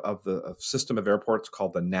part of the system of airports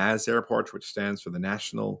called the NAS Airport, which stands for the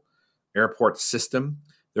National Airport System.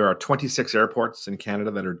 There are 26 airports in Canada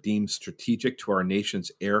that are deemed strategic to our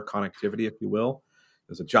nation's air connectivity, if you will.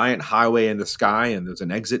 There's a giant highway in the sky, and there's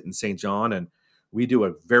an exit in St. John, and we do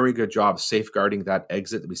a very good job safeguarding that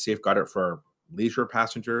exit. We safeguard it for our leisure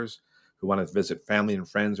passengers who want to visit family and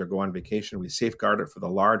friends or go on vacation. We safeguard it for the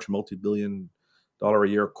large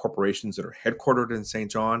multi-billion-dollar-a-year corporations that are headquartered in St.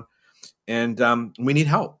 John, and we need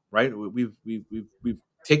help. Right? We've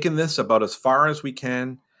taken this about as far as we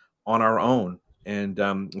can on our own. And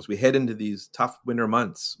as we head into these tough winter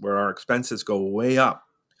months where our expenses go way up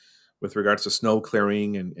with regards to snow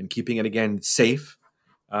clearing and keeping it, again, safe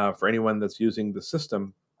for anyone that's using the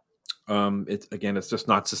system, it's just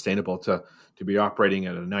not sustainable to be operating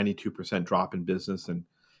at a 92% drop in business and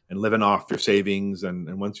living off your savings.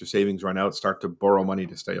 And once your savings run out, start to borrow money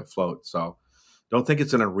to stay afloat. So don't think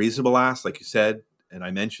it's an unreasonable ask, like you said, and I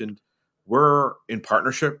mentioned. We're in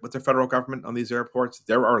partnership with the federal government on these airports.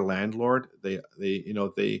 They're our landlord. They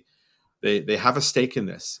have a stake in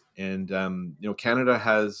this, and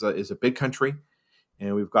Canada is a big country,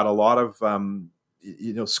 and we've got a lot of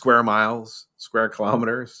square miles, square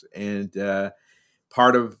kilometers, and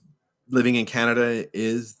part of living in Canada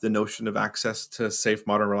is the notion of access to safe,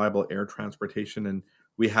 modern, reliable air transportation. And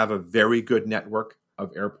we have a very good network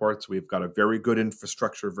of airports. We've got a very good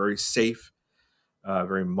infrastructure, very safe,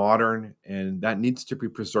 very modern, and that needs to be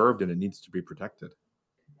preserved and it needs to be protected.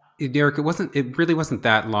 Derek, it really wasn't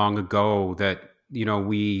that long ago that,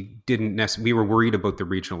 we were worried about the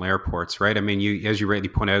regional airports, right? I mean, as you rightly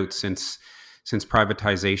point out, since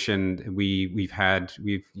privatization, we've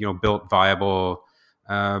built viable,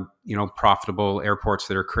 profitable airports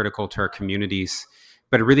that are critical to our communities.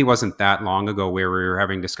 But it really wasn't that long ago where we were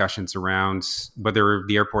having discussions around whether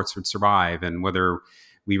the airports would survive and whether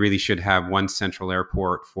we really should have one central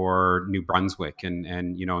airport for New Brunswick and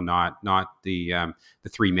not the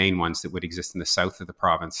three main ones that would exist in the south of the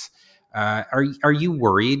province. Are you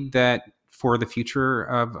worried that for the future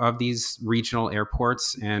of these regional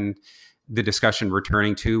airports and the discussion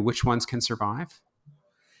returning to which ones can survive?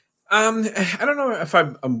 I don't know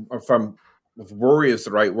if worry is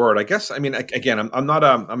the right word. I guess, I mean, again, I'm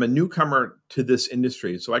a newcomer to this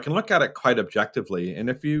industry, so I can look at it quite objectively. And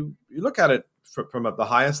if you look at it from the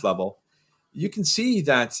highest level, you can see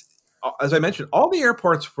that, as I mentioned, all the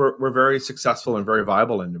airports were very successful and very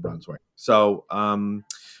viable in New Brunswick. So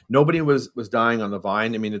nobody was dying on the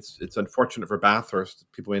vine. I mean, it's unfortunate for Bathurst.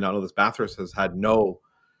 People may not know this. Bathurst has had no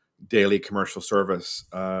daily commercial service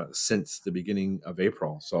since the beginning of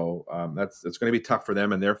April. So it's going to be tough for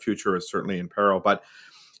them, and their future is certainly in peril. But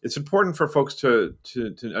it's important for folks to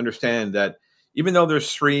understand that even though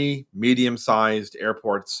there's 3 medium-sized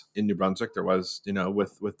airports in New Brunswick, there was,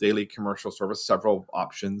 with daily commercial service, several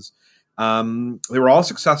options. They were all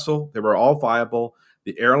successful. They were all viable.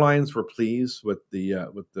 The airlines were pleased with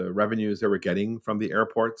the revenues they were getting from the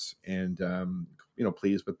airports, and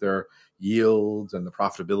pleased with their yields and the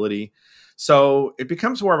profitability. So it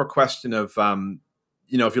becomes more of a question of,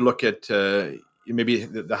 if you look at maybe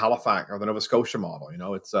the Halifax or the Nova Scotia model,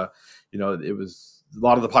 it's it was a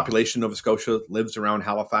lot of the population of Nova Scotia lives around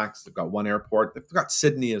Halifax. They've got one airport. They've got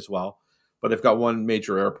Sydney as well, but they've got one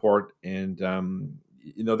major airport, and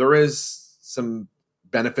there is some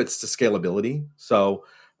benefits to scalability. So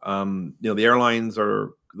the airlines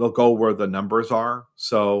they'll go where the numbers are.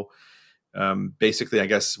 So basically, I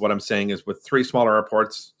guess what I'm saying is, with 3 smaller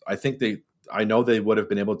airports, I know they would have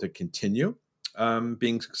been able to continue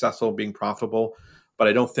being successful, being profitable, but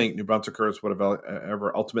I don't think New Brunswickers would have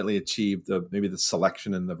ever ultimately achieved maybe the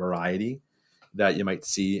selection and the variety that you might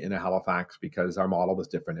see in a Halifax, because our model was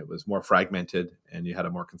different. It was more fragmented, and you had a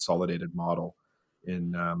more consolidated model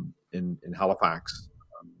in Halifax.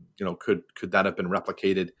 Could that have been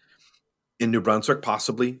replicated in New Brunswick?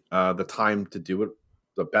 Possibly. The time to do it,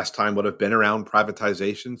 the best time would have been around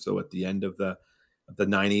privatization. So at the end of the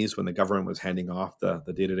 90s, when the government was handing off the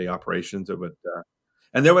day-to-day operations, it would,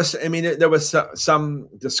 and there was some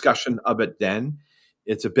discussion of it then.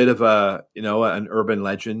 It's a bit of an urban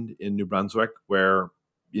legend in New Brunswick where,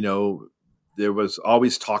 there was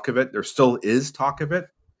always talk of it. There still is talk of it.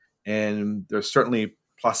 And there's certainly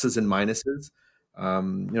pluses and minuses.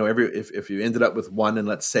 If you ended up with one, and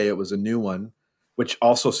let's say it was a new one, which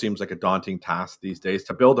also seems like a daunting task these days,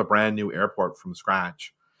 to build a brand new airport from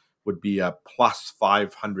scratch would be a plus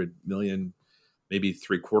 500 million, maybe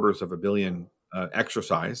 $750 million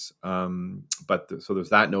exercise. So there's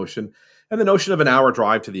that notion. And the notion of an hour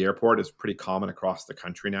drive to the airport is pretty common across the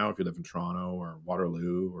country now. If you live in Toronto or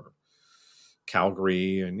Waterloo or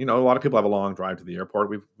Calgary, and a lot of people have a long drive to the airport.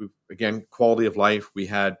 We've again, quality of life. We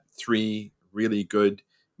had 3 really good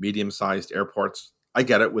medium-sized airports. I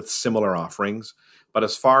get it, with similar offerings, but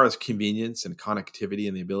as far as convenience and connectivity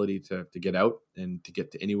and the ability to get out and to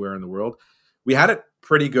get to anywhere in the world, we had it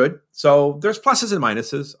pretty good. So there's pluses and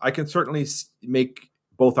minuses. I can certainly make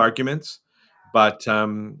both arguments, but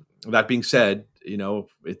that being said,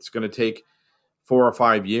 it's going to take 4 or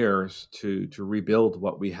 5 years to rebuild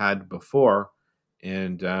what we had before.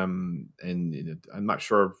 And I'm not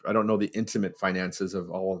sure. I don't know the intimate finances of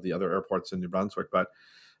all of the other airports in New Brunswick, but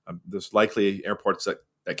there's likely airports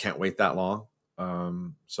that can't wait that long.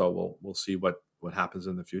 So we'll see what happens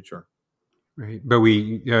in the future. Right, but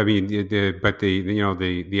the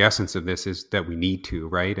essence of this is that we need to,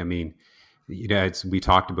 right? I mean, as we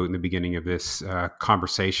talked about in the beginning of this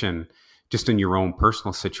conversation, just in your own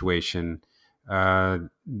personal situation,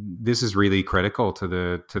 this is really critical to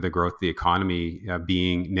the growth of the economy,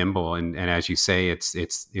 being nimble, and as you say,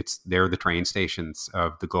 it's they're the train stations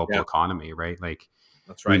of the global economy, right? Like,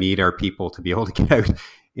 that's right. We need our people to be able to get out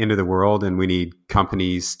into the world, and we need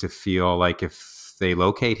companies to feel like if they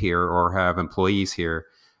locate here or have employees here,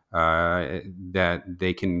 that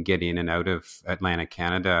they can get in and out of Atlantic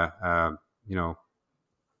Canada,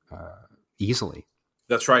 easily.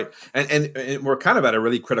 That's right. And we're kind of at a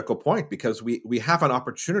really critical point, because we have an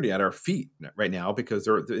opportunity at our feet right now, because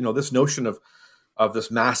this notion of this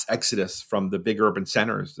mass exodus from the big urban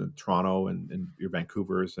centers, Toronto and your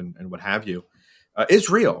Vancouvers and what have you, is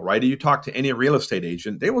real, right? You talk to any real estate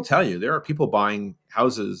agent, they will tell you there are people buying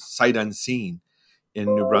houses sight unseen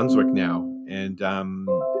in New Brunswick now, and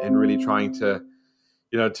really trying to,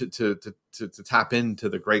 to tap into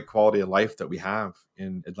the great quality of life that we have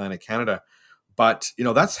in Atlantic Canada. But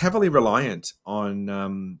that's heavily reliant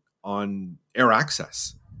on air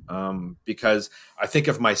access, because I think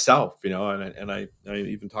of myself, and I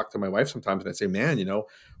even talk to my wife sometimes, and I say, man,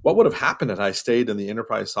 what would have happened if I stayed in the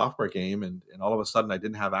enterprise software game, and all of a sudden I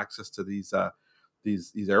didn't have access to these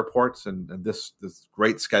airports and this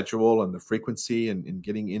great schedule and the frequency and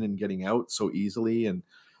getting in and getting out so easily. And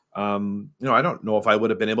I don't know if I would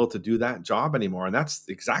have been able to do that job anymore. And that's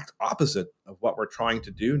the exact opposite of what we're trying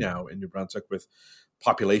to do now in New Brunswick with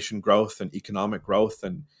population growth and economic growth.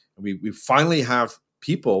 And we finally have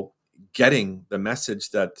people getting the message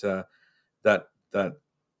that that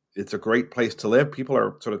it's a great place to live. People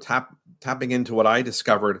are sort of tapping into what I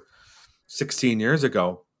discovered 16 years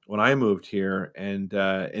ago when I moved here, and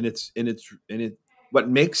what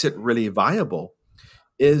makes it really viable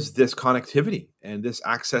is this connectivity and this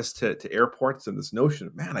access to airports, and this notion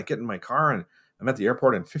of, man, I get in my car and I'm at the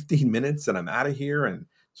airport in 15 minutes and I'm out of here, and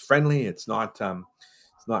it's friendly. It's not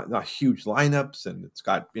huge lineups, and it's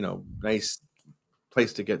got nice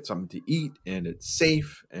place to get something to eat, and it's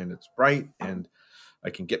safe and it's bright, and I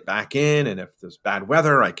can get back in, and if there's bad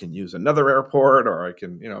weather, I can use another airport, or I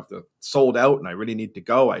can, if they're sold out and I really need to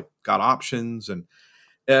go, I got options. And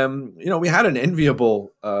we had an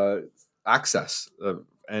enviable access,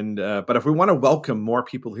 but if we want to welcome more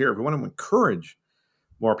people here, if we want to encourage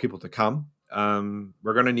more people to come,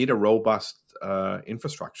 we're going to need a robust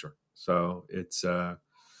infrastructure. So it's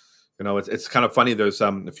it's kind of funny. There's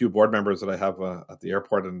a few board members that I have at the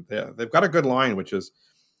airport, and they've got a good line, which is,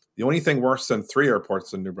 the only thing worse than 3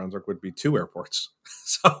 airports in New Brunswick would be 2 airports.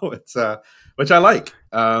 So it's which I like.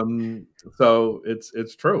 So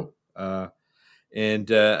it's true.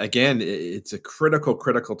 And again, it's a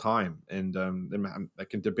critical time. And I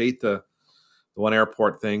can debate the one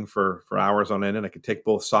airport thing for hours on end, and I could take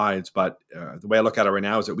both sides. But the way I look at it right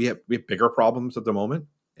now is that we have bigger problems at the moment,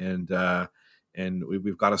 and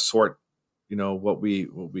we've got to sort, what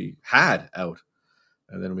we had out.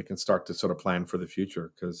 And then we can start to sort of plan for the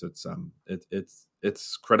future, because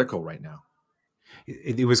it's critical right now.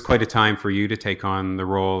 It was quite a time for you to take on the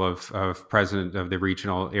role of president of the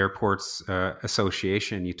Regional Airports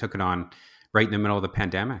Association. You took it on right in the middle of the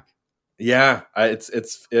pandemic. Yeah,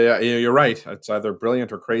 you're right. It's either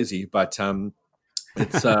brilliant or crazy, but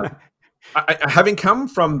it's having come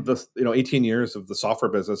from the 18 years of the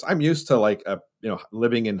software business, I'm used to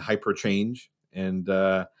living in hyper change, and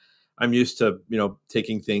I'm used to,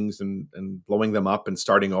 taking things and blowing them up and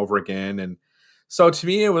starting over again. And so to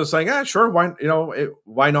me, it was like, sure.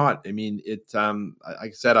 Why not? I mean, like I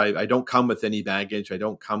said, I don't come with any baggage. I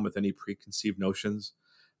don't come with any preconceived notions.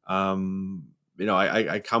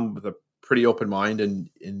 I come with a pretty open mind, and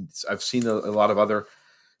I've seen a lot of other,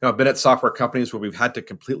 I've been at software companies where we've had to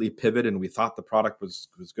completely pivot, and we thought the product was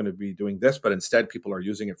going to be doing this, but instead people are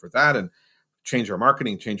using it for that, and change our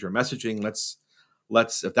marketing, change our messaging. Let's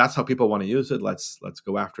if that's how people want to use it, let's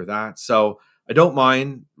go after that. So I don't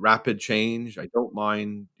mind rapid change. I don't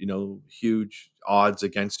mind, huge odds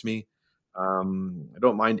against me. I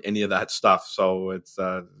don't mind any of that stuff. So it's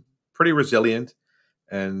pretty resilient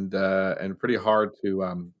and pretty hard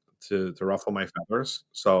to ruffle my feathers.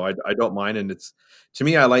 So I don't mind. And it's, to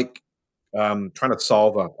me, I like trying to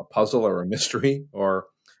solve a puzzle or a mystery or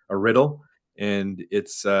a riddle. And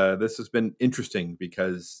it's this has been interesting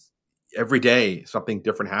because every day something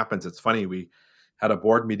different happens. It's funny. We had a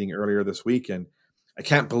board meeting earlier this week, and I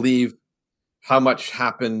can't believe how much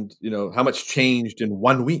happened, how much changed in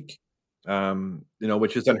 1 week,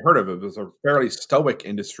 which is unheard of. It was a fairly stoic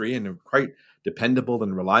industry and quite dependable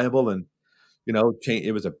and reliable. And,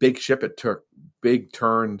 it was a big ship. It took big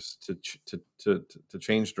turns to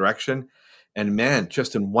change direction. And man,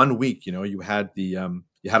 just in 1 week, you had you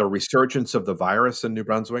had a resurgence of the virus in New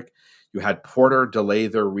Brunswick. You had Porter delay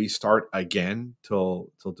their restart again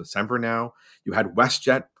till December now. You had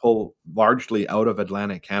WestJet pull largely out of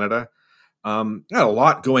Atlantic Canada. Had a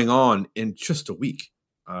lot going on in just a week.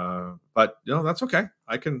 But that's okay.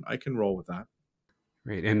 I can roll with that.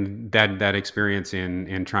 Right. And that experience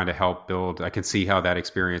in trying to help build, I can see how that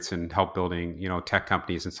experience in help building, tech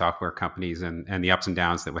companies and software companies and the ups and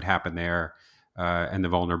downs that would happen there, and the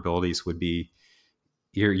vulnerabilities would be,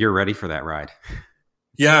 you're ready for that ride.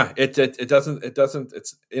 Yeah, it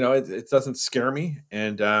doesn't scare me,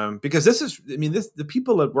 and because the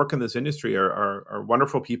people that work in this industry are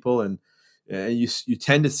wonderful people, and You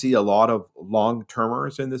tend to see a lot of long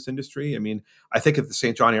termers in this industry. I mean, I think at the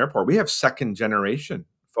St. John Airport, we have second generation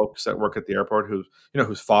folks that work at the airport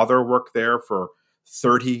whose father worked there for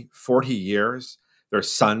 30, 40 years. Their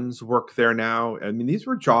sons work there now. I mean, these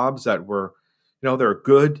were jobs that were, they're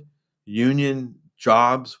good union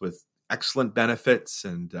jobs with excellent benefits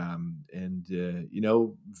and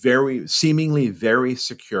very seemingly very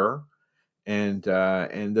secure. And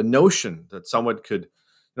the notion that someone could,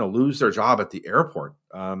 lose their job at the airport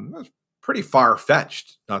was pretty far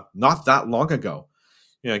fetched. Not that long ago.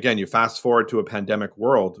 Again, you fast forward to a pandemic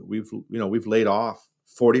world. We've laid off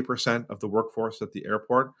 40% of the workforce at the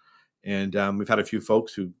airport, and we've had a few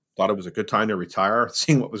folks who thought it was a good time to retire,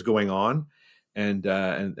 seeing what was going on, and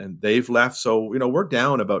they've left. So we're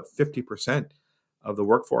down about 50% of the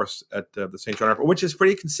workforce at the St. John Airport, which is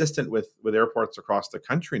pretty consistent with airports across the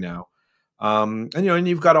country now. And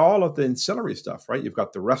you've got all of the ancillary stuff, right? You've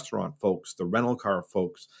got the restaurant folks, the rental car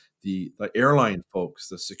folks, the airline folks,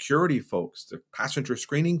 the security folks, the passenger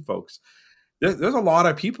screening folks. There's a lot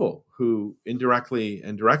of people who indirectly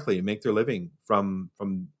and directly make their living from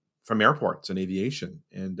airports and aviation,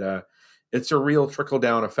 and it's a real trickle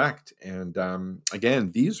down effect. And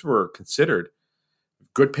again, these were considered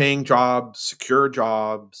good paying jobs, secure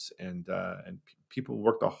jobs, and people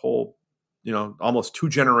worked a whole, almost 2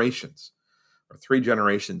 generations or 3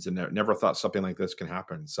 generations, and never thought something like this can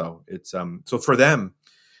happen. So it's so for them,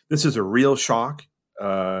 this is a real shock,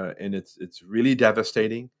 and it's really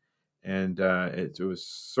devastating, and it was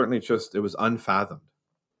certainly it was unfathomed.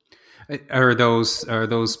 Are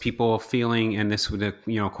those people feeling, and this would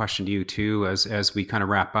question to you too, as we kind of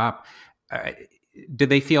wrap up, did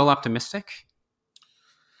they feel optimistic?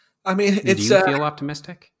 I mean, do you feel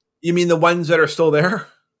optimistic? You mean the ones that are still there?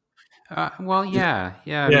 Well, yeah.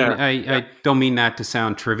 I mean, I don't mean that to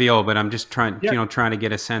sound trivial, but I'm just trying to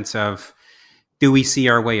get a sense of, do we see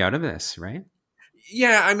our way out of this, right?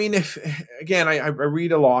 Yeah, I mean, I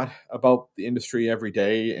read a lot about the industry every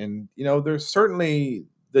day, and there's certainly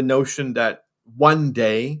the notion that one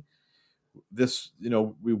day this,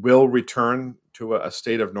 we will return to a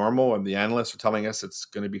state of normal, and the analysts are telling us it's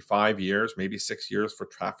going to be 5 years, maybe 6 years for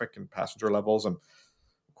traffic and passenger levels, and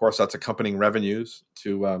of course that's accompanying revenues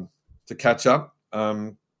to catch up.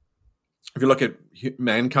 If you look at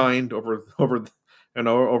mankind over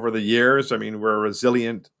the years, I mean, we're a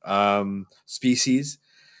resilient species.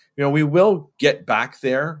 We will get back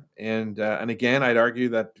there, and again, I'd argue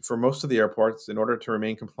that for most of the airports, in order to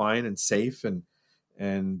remain compliant and safe, and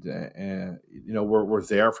we're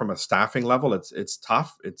there from a staffing level. It's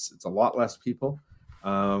tough. It's a lot less people.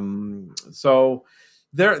 So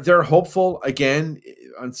they're hopeful. Again,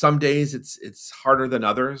 on some days it's harder than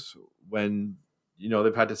others when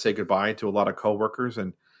they've had to say goodbye to a lot of coworkers,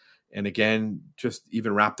 and again, just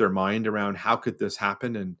even wrap their mind around how could this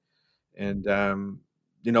happen, and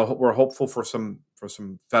we're hopeful for some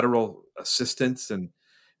federal assistance, and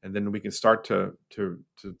then we can start to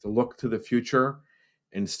look to the future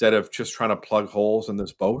instead of just trying to plug holes in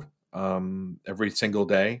this boat every single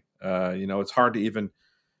day. It's hard to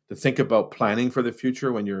think about planning for the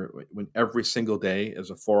future when every single day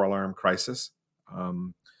is a 4-alarm crisis.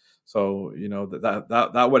 So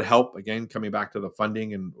that would help. Again, coming back to the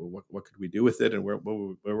funding and what could we do with it, and where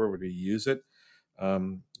would we use it?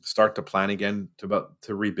 Start to plan again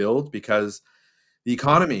to rebuild, because the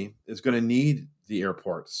economy is going to need the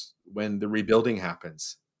airports when the rebuilding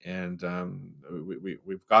happens, and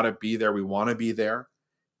we've got to be there. We want to be there,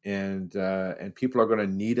 and people are going to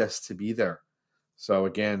need us to be there. So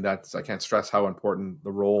again, I can't stress how important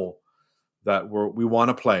the role that we want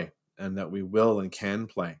to play, and that we will and can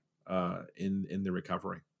play in the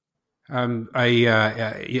recovery.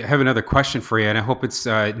 I have another question for you, and I hope it's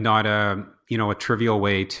not a trivial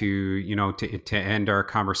way to end our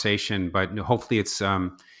conversation, but hopefully it's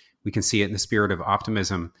we can see it in the spirit of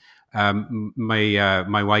optimism.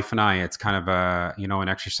 My wife and I, it's kind of an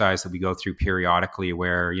exercise that we go through periodically,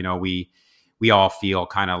 where we all feel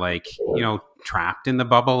kind of like trapped in the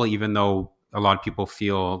bubble, even though a lot of people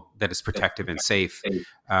feel that it's protective and safe.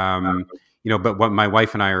 But what my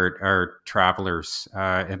wife and I are travelers,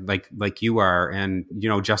 and like you are, and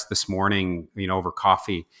just this morning, over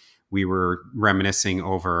coffee, we were reminiscing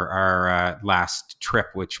over our last trip,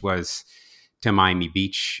 which was to Miami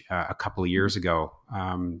Beach a couple of years ago,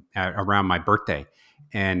 around my birthday,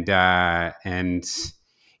 and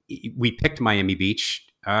we picked Miami Beach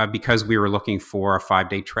because we were looking for a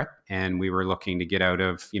 5-day trip, and we were looking to get out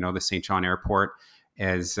of the St. John Airport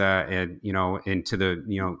as into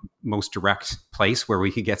the most direct place where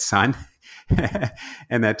we could get sun,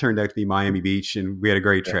 and that turned out to be Miami Beach, and we had a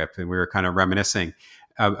great trip, and we were kind of reminiscing.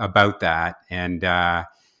 about that, and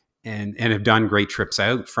have done great trips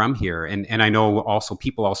out from here. And I know also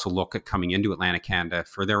people also look at coming into Atlantic Canada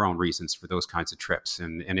for their own reasons for those kinds of trips.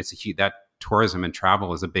 And it's that tourism and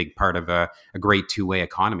travel is a big part of a great two-way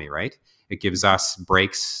economy, right? It gives us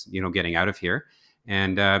breaks, getting out of here.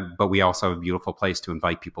 And but we also have a beautiful place to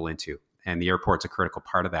invite people into. And the airport's a critical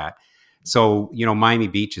part of that. So, Miami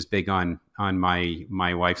Beach is big on my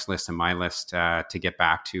wife's list and my list to get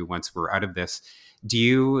back to once we're out of this. Do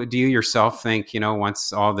you yourself think,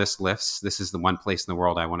 once all this lifts, this is the one place in the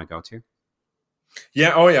world I want to go to?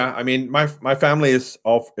 Yeah. Oh, yeah. I mean, my family is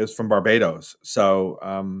from Barbados. So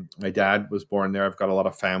my dad was born there. I've got a lot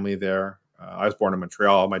of family there. I was born in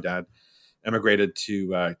Montreal. My dad emigrated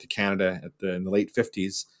to Canada in the late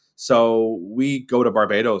 50s. So we go to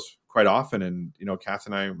Barbados quite often. And, Kath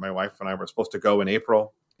and I, my wife and I, were supposed to go in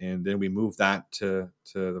April. And then we moved that to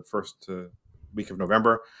the first week of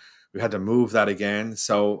November. We had to move that again.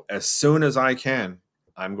 So as soon as I can,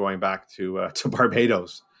 I'm going back to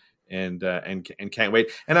Barbados, and can't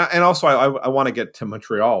wait. And also I want to get to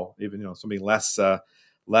Montreal, even something less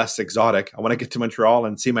exotic. I want to get to Montreal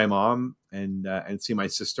and see my mom and see my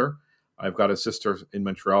sister. I've got a sister in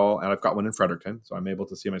Montreal, and I've got one in Fredericton, so I'm able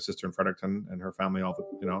to see my sister in Fredericton and her family,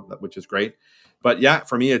 which is great. But yeah,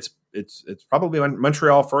 for me, it's probably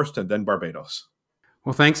Montreal first, and then Barbados.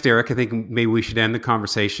 Well, thanks, Derek. I think maybe we should end the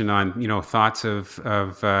conversation on, thoughts of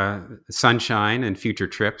sunshine and future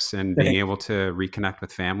trips and being able to reconnect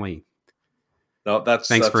with family. No,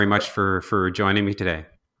 thanks very much for joining me today.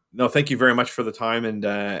 No, thank you very much for the time and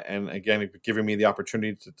again giving me the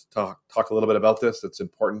opportunity to talk a little bit about this. It's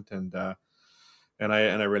important, and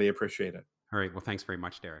I really appreciate it. All right. Well, thanks very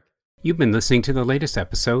much, Derek. You've been listening to the latest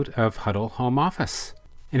episode of Huddle Home Office.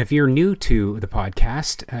 And if you're new to the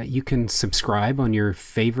podcast, you can subscribe on your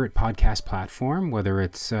favorite podcast platform, whether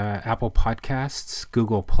it's Apple Podcasts,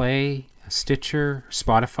 Google Play, Stitcher,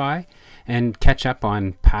 Spotify, and catch up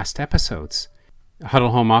on past episodes.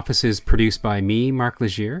 Huddle Home Office is produced by me, Mark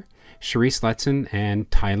Legier, Charisse Letson, and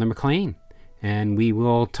Tyler McLean. And we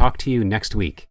will talk to you next week.